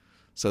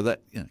 So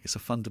that it's a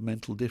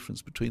fundamental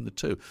difference between the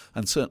two.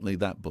 And certainly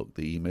that book,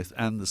 The E-Myth,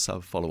 and the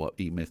follow-up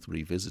E-Myth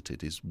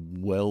Revisited, is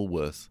well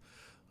worth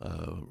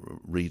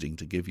reading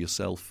to give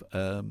yourself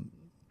a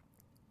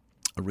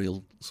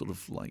real sort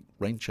of like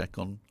rain check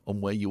on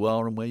where you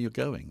are and where you're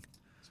going.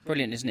 It's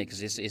brilliant, isn't it?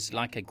 Because it's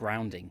like a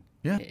grounding.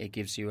 Yeah. It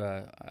gives you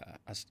a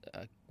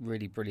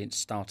really brilliant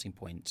starting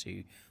point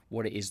to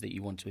what it is that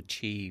you want to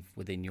achieve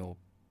within your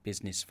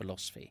business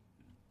philosophy.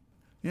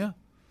 Yeah.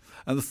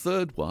 And the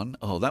third one,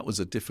 that was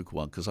a difficult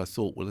one, because I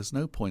thought, well, there's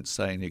no point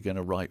saying you're going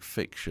to write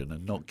fiction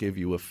and not give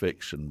you a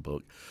fiction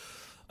book.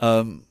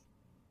 The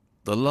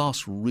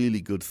last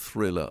really good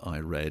thriller I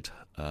read,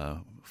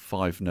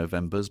 5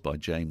 Novembers by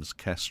James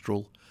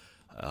Kestrel,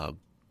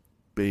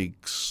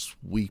 big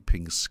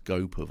sweeping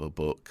scope of a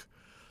book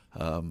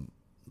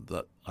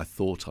that I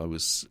thought I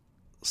was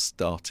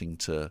starting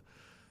to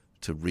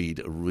read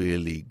a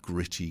really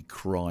gritty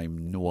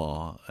crime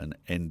noir, and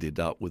ended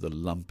up with a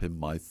lump in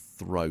my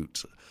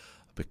throat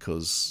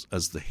because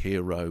as the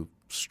hero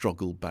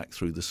struggled back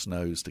through the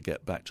snows to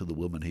get back to the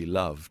woman he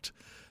loved,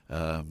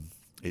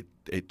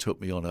 it took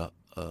me on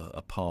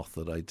a path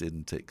that I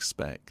didn't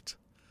expect.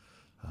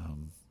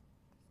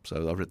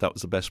 So that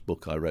was the best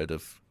book I read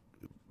over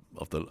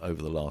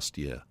the last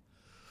year.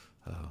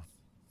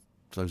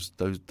 Those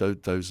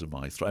are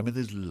my three. I mean,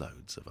 there's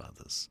loads of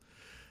others.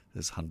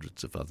 There's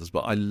hundreds of others,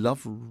 but I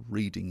love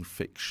reading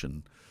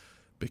fiction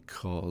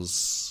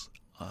because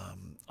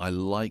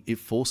it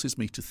forces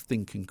me to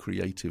think in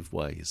creative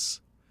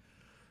ways.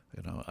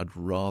 I'd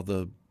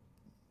rather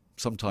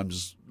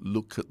sometimes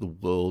look at the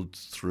world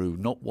through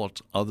not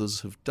what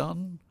others have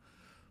done,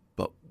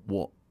 but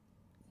what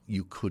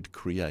you could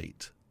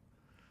create.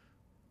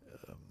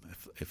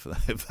 If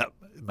that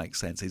makes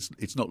sense,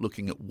 it's not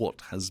looking at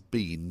what has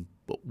been,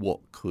 but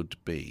what could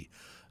be,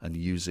 and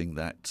using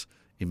that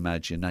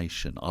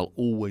imagination. I'll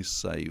always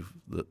say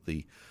that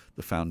the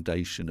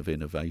foundation of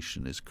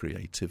innovation is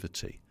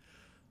creativity.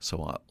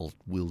 So I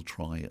will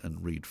try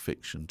and read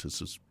fiction to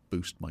just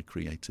boost my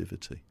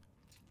creativity.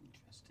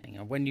 Interesting.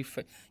 And when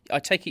I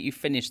take it you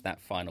finished that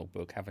final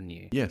book, haven't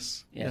you?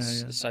 Yes.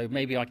 Yes. Yeah. So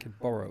maybe I could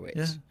borrow it.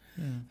 Yeah.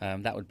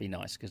 That would be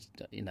nice because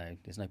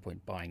there's no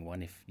point buying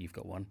one if you've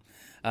got one.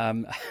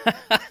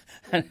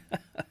 That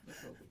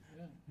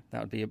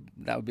would be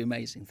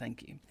amazing.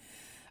 Thank you.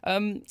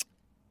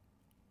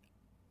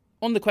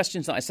 On the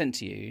questions that I sent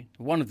to you,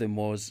 one of them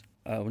was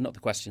not the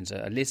questions,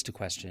 a list of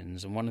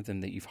questions, and one of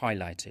them that you've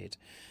highlighted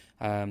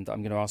that I'm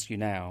going to ask you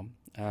now.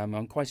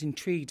 I'm quite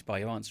intrigued by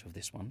your answer of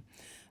this one.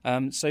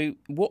 So,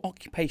 what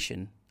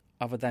occupation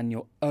other than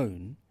your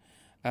own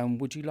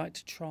would you like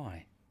to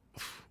try?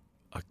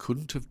 I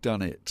couldn't have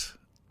done it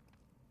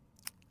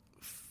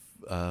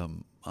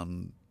early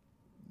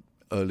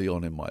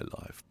on in my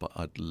life, but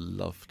I'd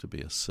love to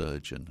be a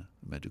surgeon,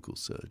 a medical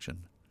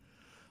surgeon.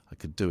 I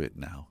could do it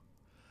now.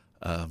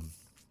 A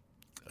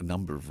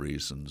number of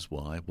reasons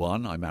why.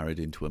 One, I married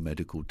into a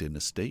medical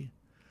dynasty,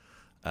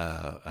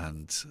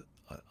 and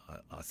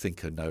I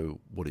think I know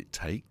what it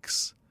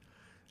takes.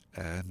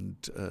 And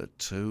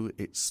two,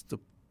 it's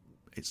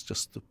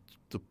just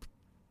the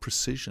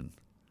precision.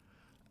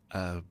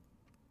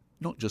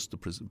 Not just the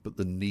precision, but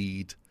the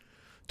need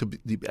to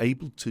be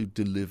able to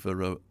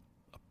deliver a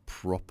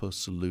proper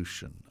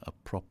solution, a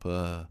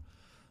proper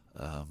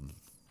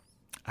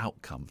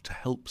outcome to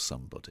help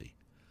somebody.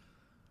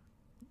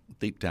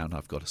 Deep down,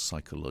 I've got a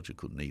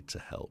psychological need to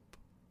help,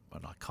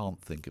 and I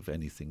can't think of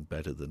anything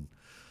better than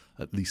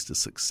at least a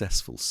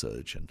successful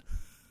surgeon.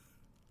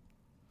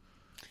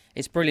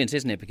 It's brilliant,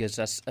 isn't it? Because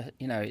that's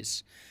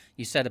it's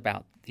you said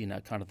about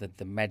kind of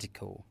the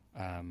medical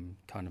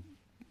kind of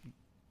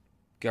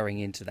going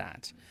into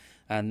that,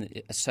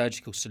 and a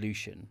surgical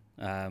solution.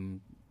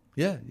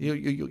 Yeah,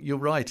 you're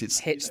right. It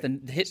hits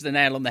the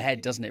nail on the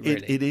head, doesn't it?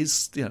 Really, it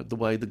is. The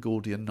way the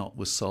Gordian knot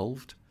was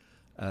solved.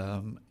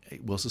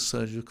 It was a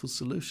surgical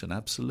solution,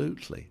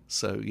 absolutely.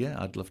 So, yeah,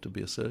 I'd love to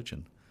be a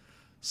surgeon.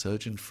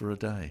 Surgeon for a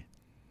day.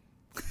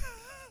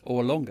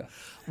 Or longer.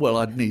 Well,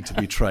 I'd need to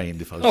be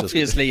trained if I was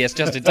Obviously, yes,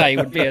 just a day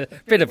would be a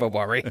bit of a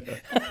worry.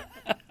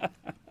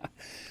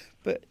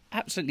 But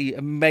absolutely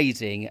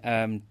amazing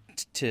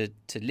to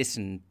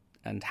listen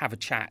and have a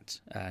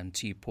chat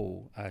to you,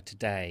 Paul,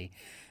 today,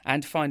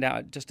 and find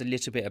out just a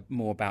little bit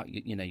more about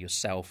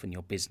yourself and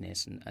your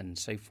business and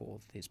so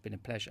forth. It's been a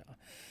pleasure.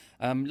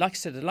 Like I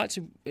said, I'd like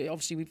to.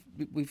 Obviously,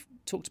 we've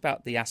talked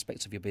about the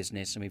aspects of your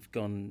business, and we've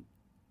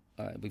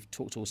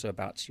talked also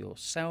about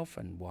yourself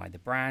and why the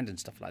brand and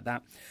stuff like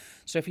that.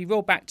 So, if you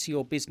roll back to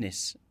your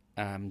business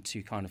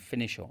to kind of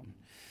finish on,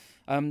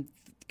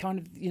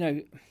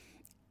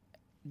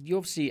 you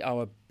obviously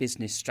are a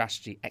business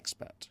strategy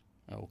expert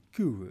or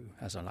guru,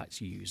 as I like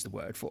to use the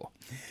word for.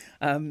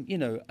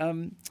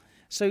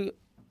 So,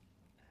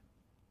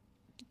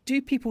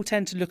 do people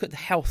tend to look at the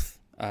health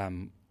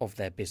of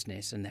their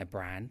business and their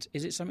brand?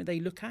 Is it something they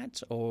look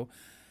at, or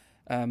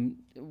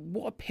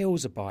what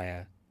appeals a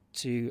buyer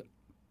to,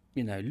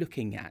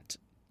 looking at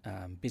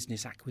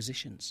business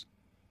acquisitions?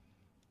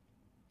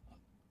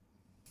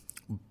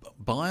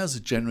 Buyers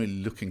are generally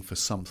looking for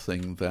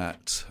something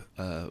that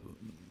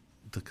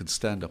can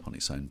stand up on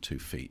its own 2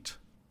 feet.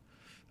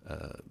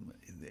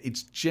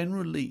 It's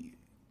generally,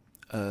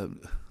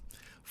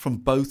 from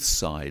both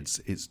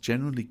sides, it's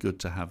generally good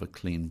to have a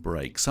clean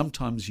break.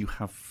 Sometimes you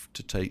have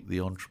to take the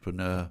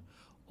entrepreneur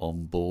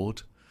on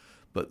board,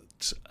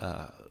 but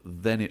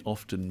then it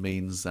often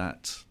means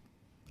that,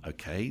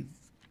 okay,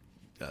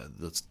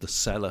 the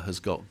seller has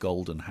got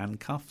golden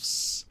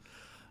handcuffs.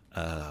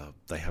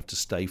 They have to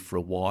stay for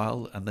a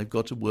while, and they've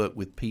got to work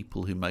with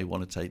people who may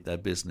want to take their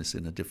business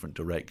in a different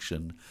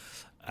direction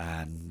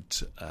and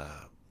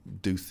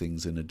do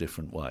things in a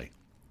different way.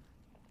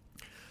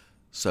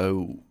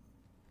 So,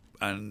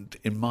 and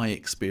in my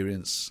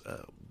experience,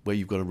 where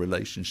you've got a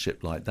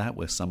relationship like that,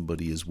 where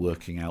somebody is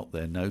working out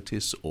their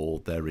notice or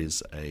there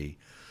is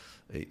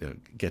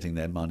getting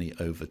their money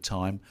over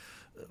time,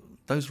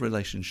 those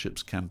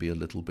relationships can be a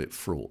little bit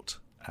fraught.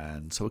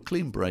 And so a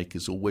clean break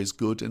is always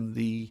good, and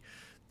the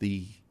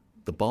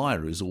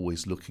buyer is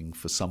always looking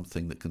for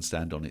something that can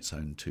stand on its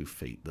own 2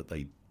 feet, that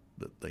they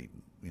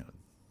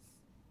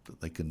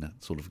can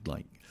sort of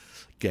like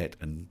get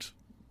and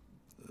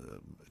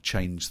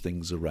change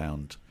things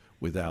around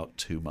without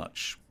too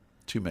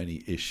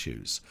many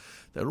issues.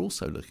 They're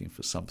also looking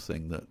for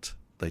something that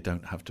they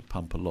don't have to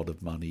pump a lot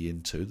of money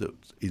into, that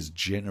is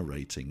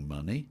generating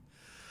money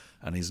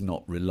and is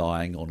not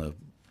relying on a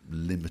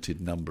limited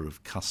number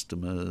of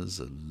customers,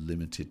 a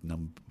limited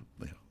number,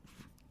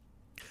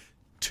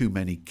 too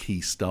many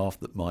key staff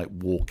that might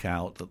walk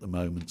out at the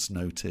moment's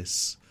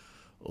notice,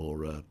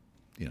 or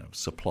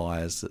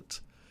suppliers that,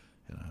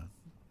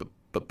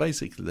 but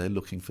basically they're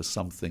looking for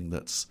something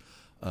that's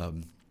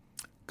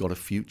got a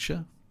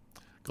future,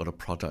 got a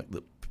product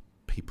that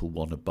people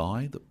want to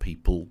buy, that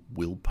people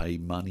will pay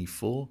money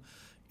for,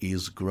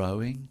 is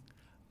growing,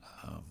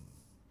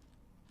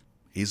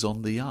 is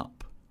on the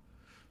up.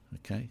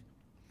 Okay,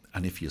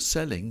 and if you're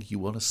selling, you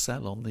want to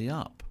sell on the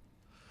up.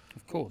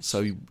 Of course.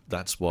 So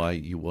that's why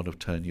you want to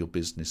turn your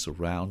business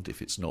around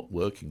if it's not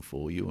working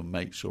for you, and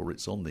make sure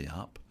it's on the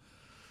up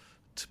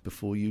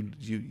before you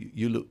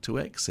look to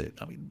exit.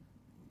 I mean,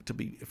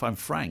 if I'm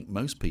frank,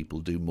 most people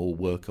do more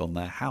work on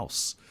their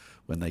house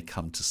when they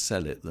come to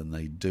sell it than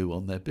they do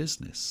on their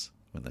business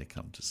when they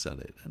come to sell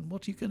it. And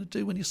what are you going to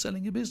do when you're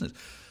selling your business?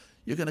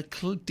 You're going to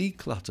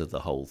declutter the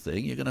whole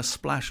thing. You're going to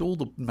splash all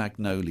the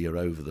magnolia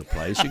over the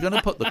place. You're going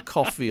to put the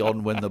coffee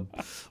on when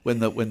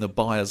the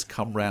buyers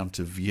come round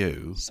to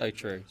view. So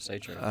true, so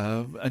true.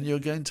 And you're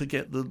going to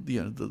get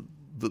the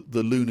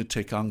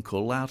lunatic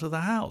uncle out of the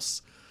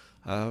house.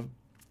 But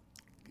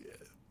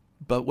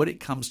when it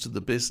comes to the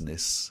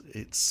business,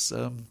 it's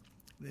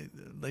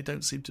they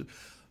don't seem to.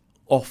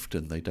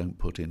 Often they don't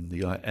put in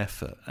the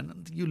effort,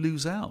 and you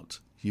lose out.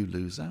 You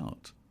lose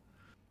out.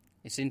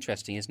 It's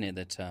interesting, isn't it,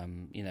 that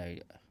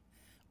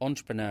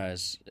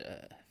entrepreneurs,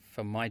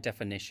 from my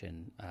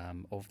definition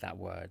of that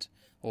word,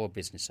 or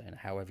business owner,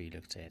 however you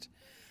look at it,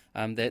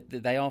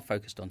 they are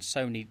focused on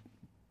so many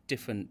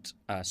different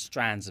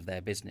strands of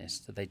their business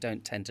that they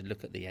don't tend to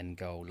look at the end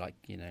goal, like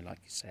you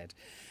said.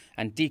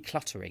 And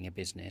decluttering a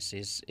business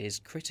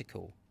is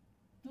critical.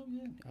 Oh,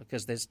 yeah.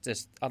 Because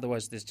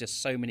otherwise there's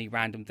just so many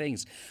random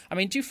things. I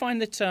mean, do you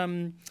find that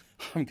I'm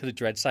going to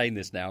dread saying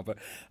this now, but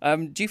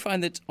do you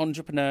find that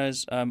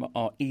entrepreneurs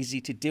are easy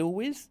to deal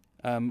with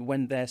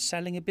when they're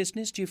selling a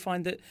business? Do you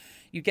find that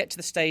you get to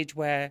the stage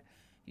where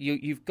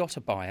you've got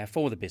a buyer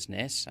for the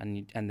business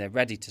and they're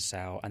ready to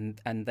sell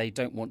and they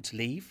don't want to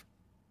leave?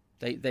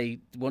 They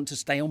want to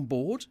stay on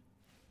board?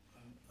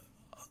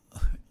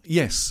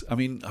 Yes, I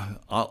mean,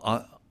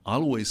 I'll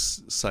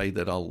always say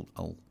that I'll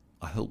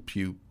help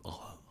you.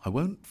 I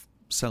won't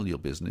sell your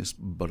business,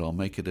 but I'll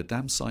make it a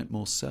damn sight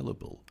more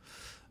sellable.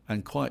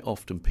 And quite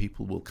often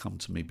people will come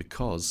to me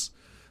because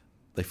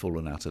they've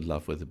fallen out of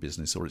love with the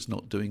business, or it's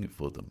not doing it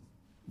for them.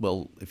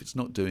 Well, if it's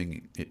not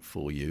doing it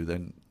for you,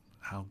 then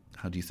how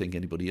do you think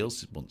anybody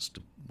else wants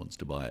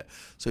to buy it?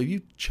 So if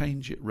you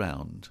change it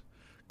round,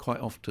 quite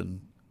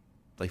often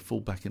they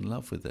fall back in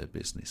love with their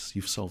business.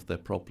 You've solved their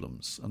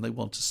problems and they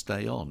want to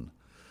stay on.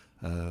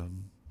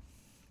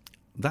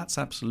 That's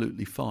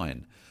absolutely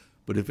fine.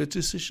 But if a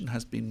decision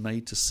has been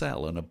made to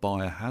sell and a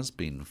buyer has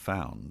been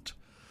found,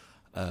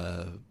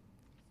 that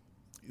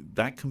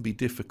can be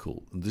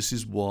difficult. And this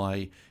is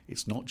why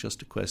it's not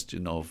just a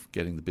question of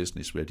getting the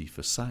business ready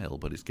for sale,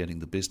 but it's getting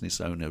the business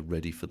owner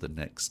ready for the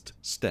next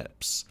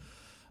steps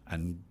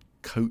and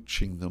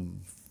coaching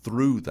them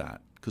through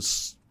that.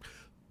 Because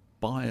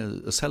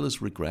a seller's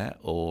regret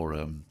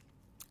or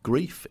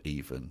grief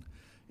even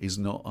is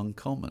not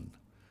uncommon.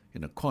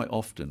 Quite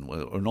often,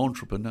 an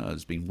entrepreneur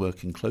has been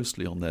working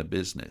closely on their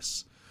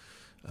business.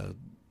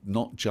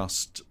 Not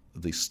just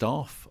the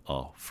staff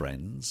are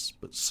friends,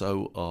 but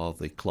so are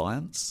the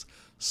clients,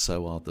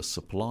 so are the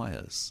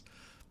suppliers.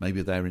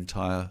 Maybe their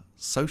entire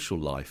social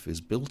life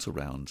is built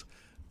around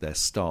their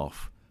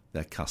staff,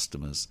 their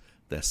customers,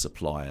 their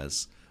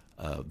suppliers,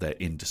 their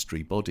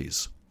industry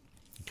bodies.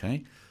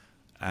 Okay?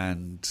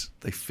 And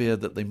they fear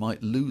that they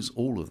might lose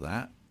all of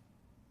that,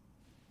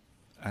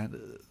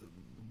 and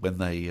when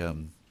they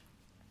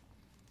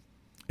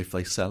if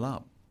they sell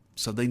up.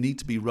 So they need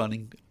to be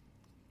running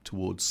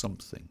towards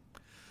something,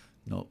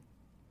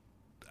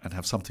 and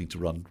have something to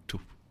run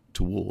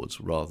towards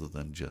rather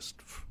than just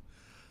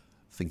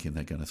thinking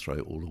they're going to throw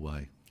it all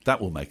away. That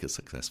will make a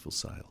successful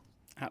sale.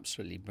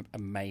 Absolutely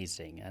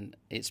amazing. And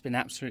it's been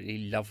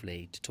absolutely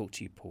lovely to talk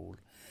to you, Paul.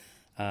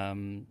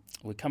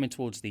 We're coming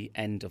towards the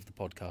end of the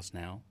podcast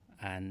now,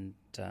 and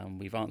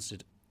we've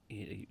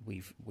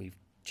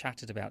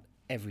chatted about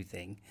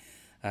everything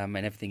and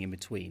everything in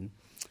between.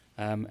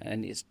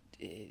 And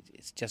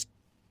it's just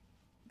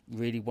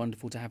really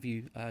wonderful to have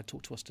you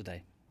talk to us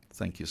today.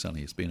 Thank you,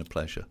 Sonny. It's been a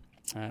pleasure.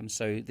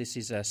 So this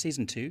is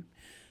Season 2,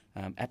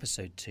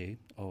 Episode 2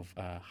 of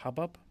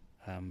Hubbub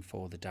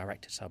for the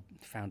Directors Hub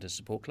Founders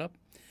Support Club.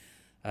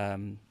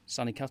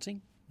 Sonny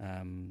Cutting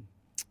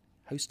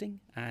hosting,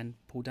 and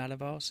Paul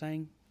Dallibar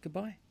saying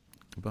goodbye.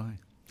 Goodbye.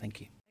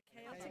 Thank you.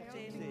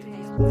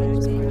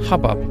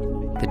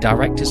 Hubbub, the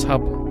Directors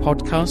Hub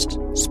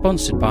podcast,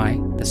 sponsored by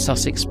the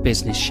Sussex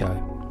Business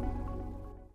Show.